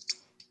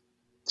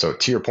 So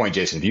to your point,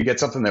 Jason, if you get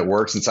something that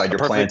works inside your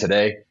plan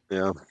today,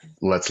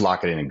 let's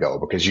lock it in and go,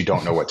 because you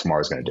don't know what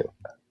tomorrow's going to do.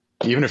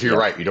 Even if you're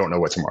right, you don't know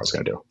what tomorrow's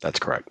going to do. That's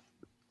correct.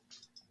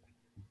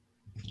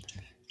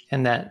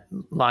 And that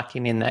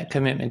locking in that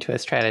commitment to a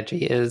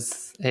strategy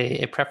is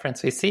a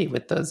preference we see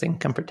with those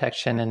income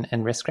protection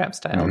and risk wrap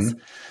styles. Mm-hmm.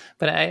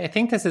 But I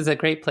think this is a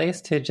great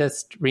place to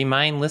just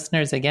remind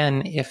listeners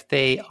again, if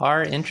they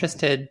are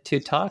interested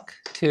to talk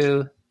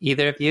to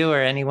either of you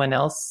or anyone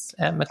else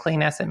at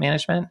McLean Asset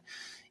Management,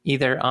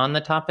 either on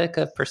the topic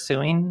of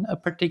pursuing a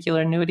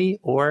particular annuity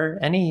or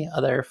any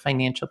other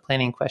financial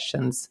planning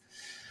questions,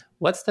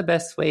 what's the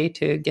best way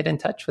to get in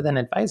touch with an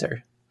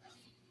advisor?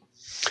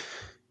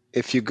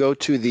 If you go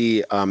to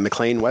the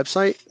McLean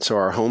website, so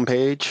our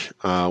homepage,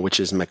 which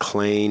is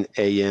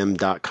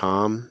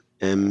McLeanAM.com,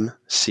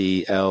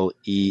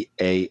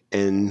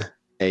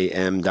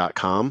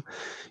 McLeanAM.com,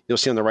 you'll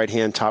see on the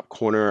right-hand top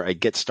corner a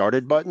Get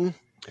Started button.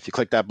 If you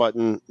click that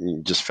button,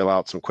 you just fill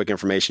out some quick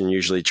information.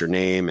 Usually it's your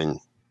name and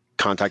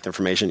contact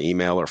information,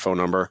 email or phone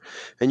number,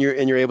 and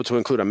you're able to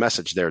include a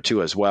message there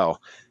too as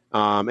well.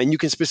 And you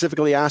can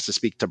specifically ask to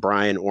speak to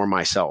Brian or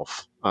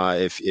myself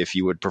if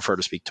you would prefer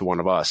to speak to one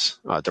of us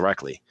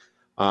directly.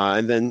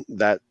 And then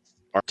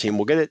our team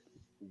will give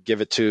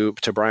it to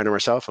Brian or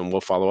myself, and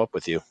we'll follow up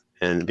with you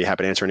and be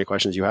happy to answer any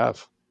questions you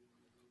have.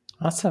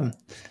 Awesome.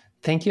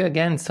 Thank you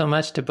again so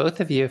much to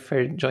both of you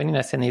for joining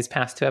us in these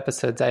past 2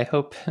 episodes. I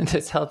hope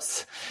this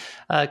helps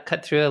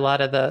cut through a lot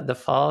of the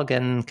fog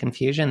and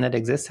confusion that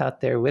exists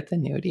out there with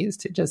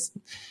annuities.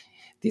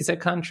 These are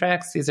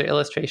contracts, these are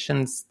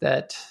illustrations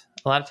that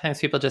a lot of times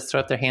people just throw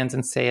up their hands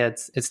and say,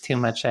 it's too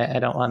much. I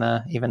don't want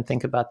to even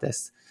think about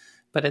this.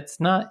 But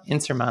it's not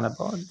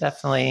insurmountable.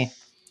 Definitely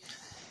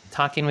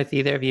talking with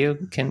either of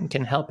you can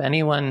help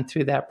anyone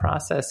through that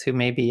process who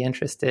may be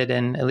interested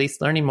in at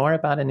least learning more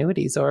about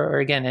annuities or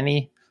again,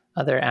 any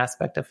other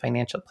aspect of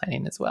financial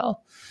planning as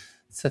well.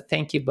 So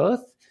thank you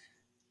both.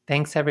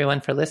 Thanks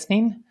everyone for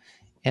listening,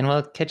 and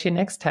we'll catch you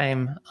next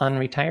time on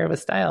Retire with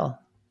Style.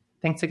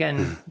 Thanks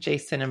again,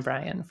 Jason and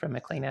Brian from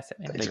McLean Asset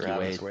Management.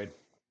 Thank you, Wade.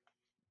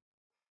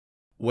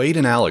 Wade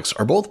and Alex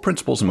are both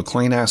principals in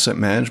McLean Asset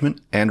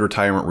Management and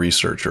Retirement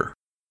Researcher.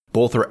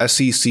 Both are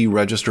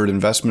SEC-registered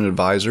investment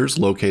advisors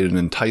located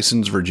in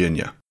Tysons,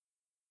 Virginia.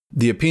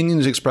 The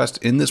opinions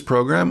expressed in this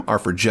program are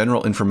for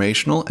general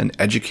informational and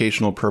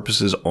educational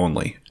purposes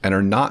only and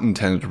are not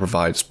intended to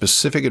provide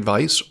specific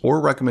advice or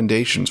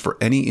recommendations for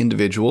any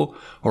individual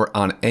or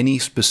on any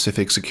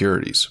specific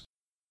securities.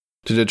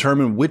 To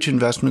determine which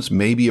investments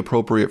may be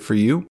appropriate for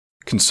you,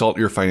 consult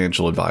your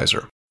financial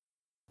advisor.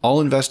 All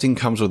investing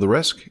comes with a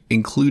risk,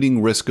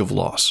 including risk of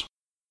loss.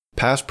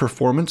 Past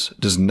performance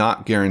does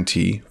not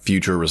guarantee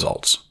future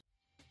results.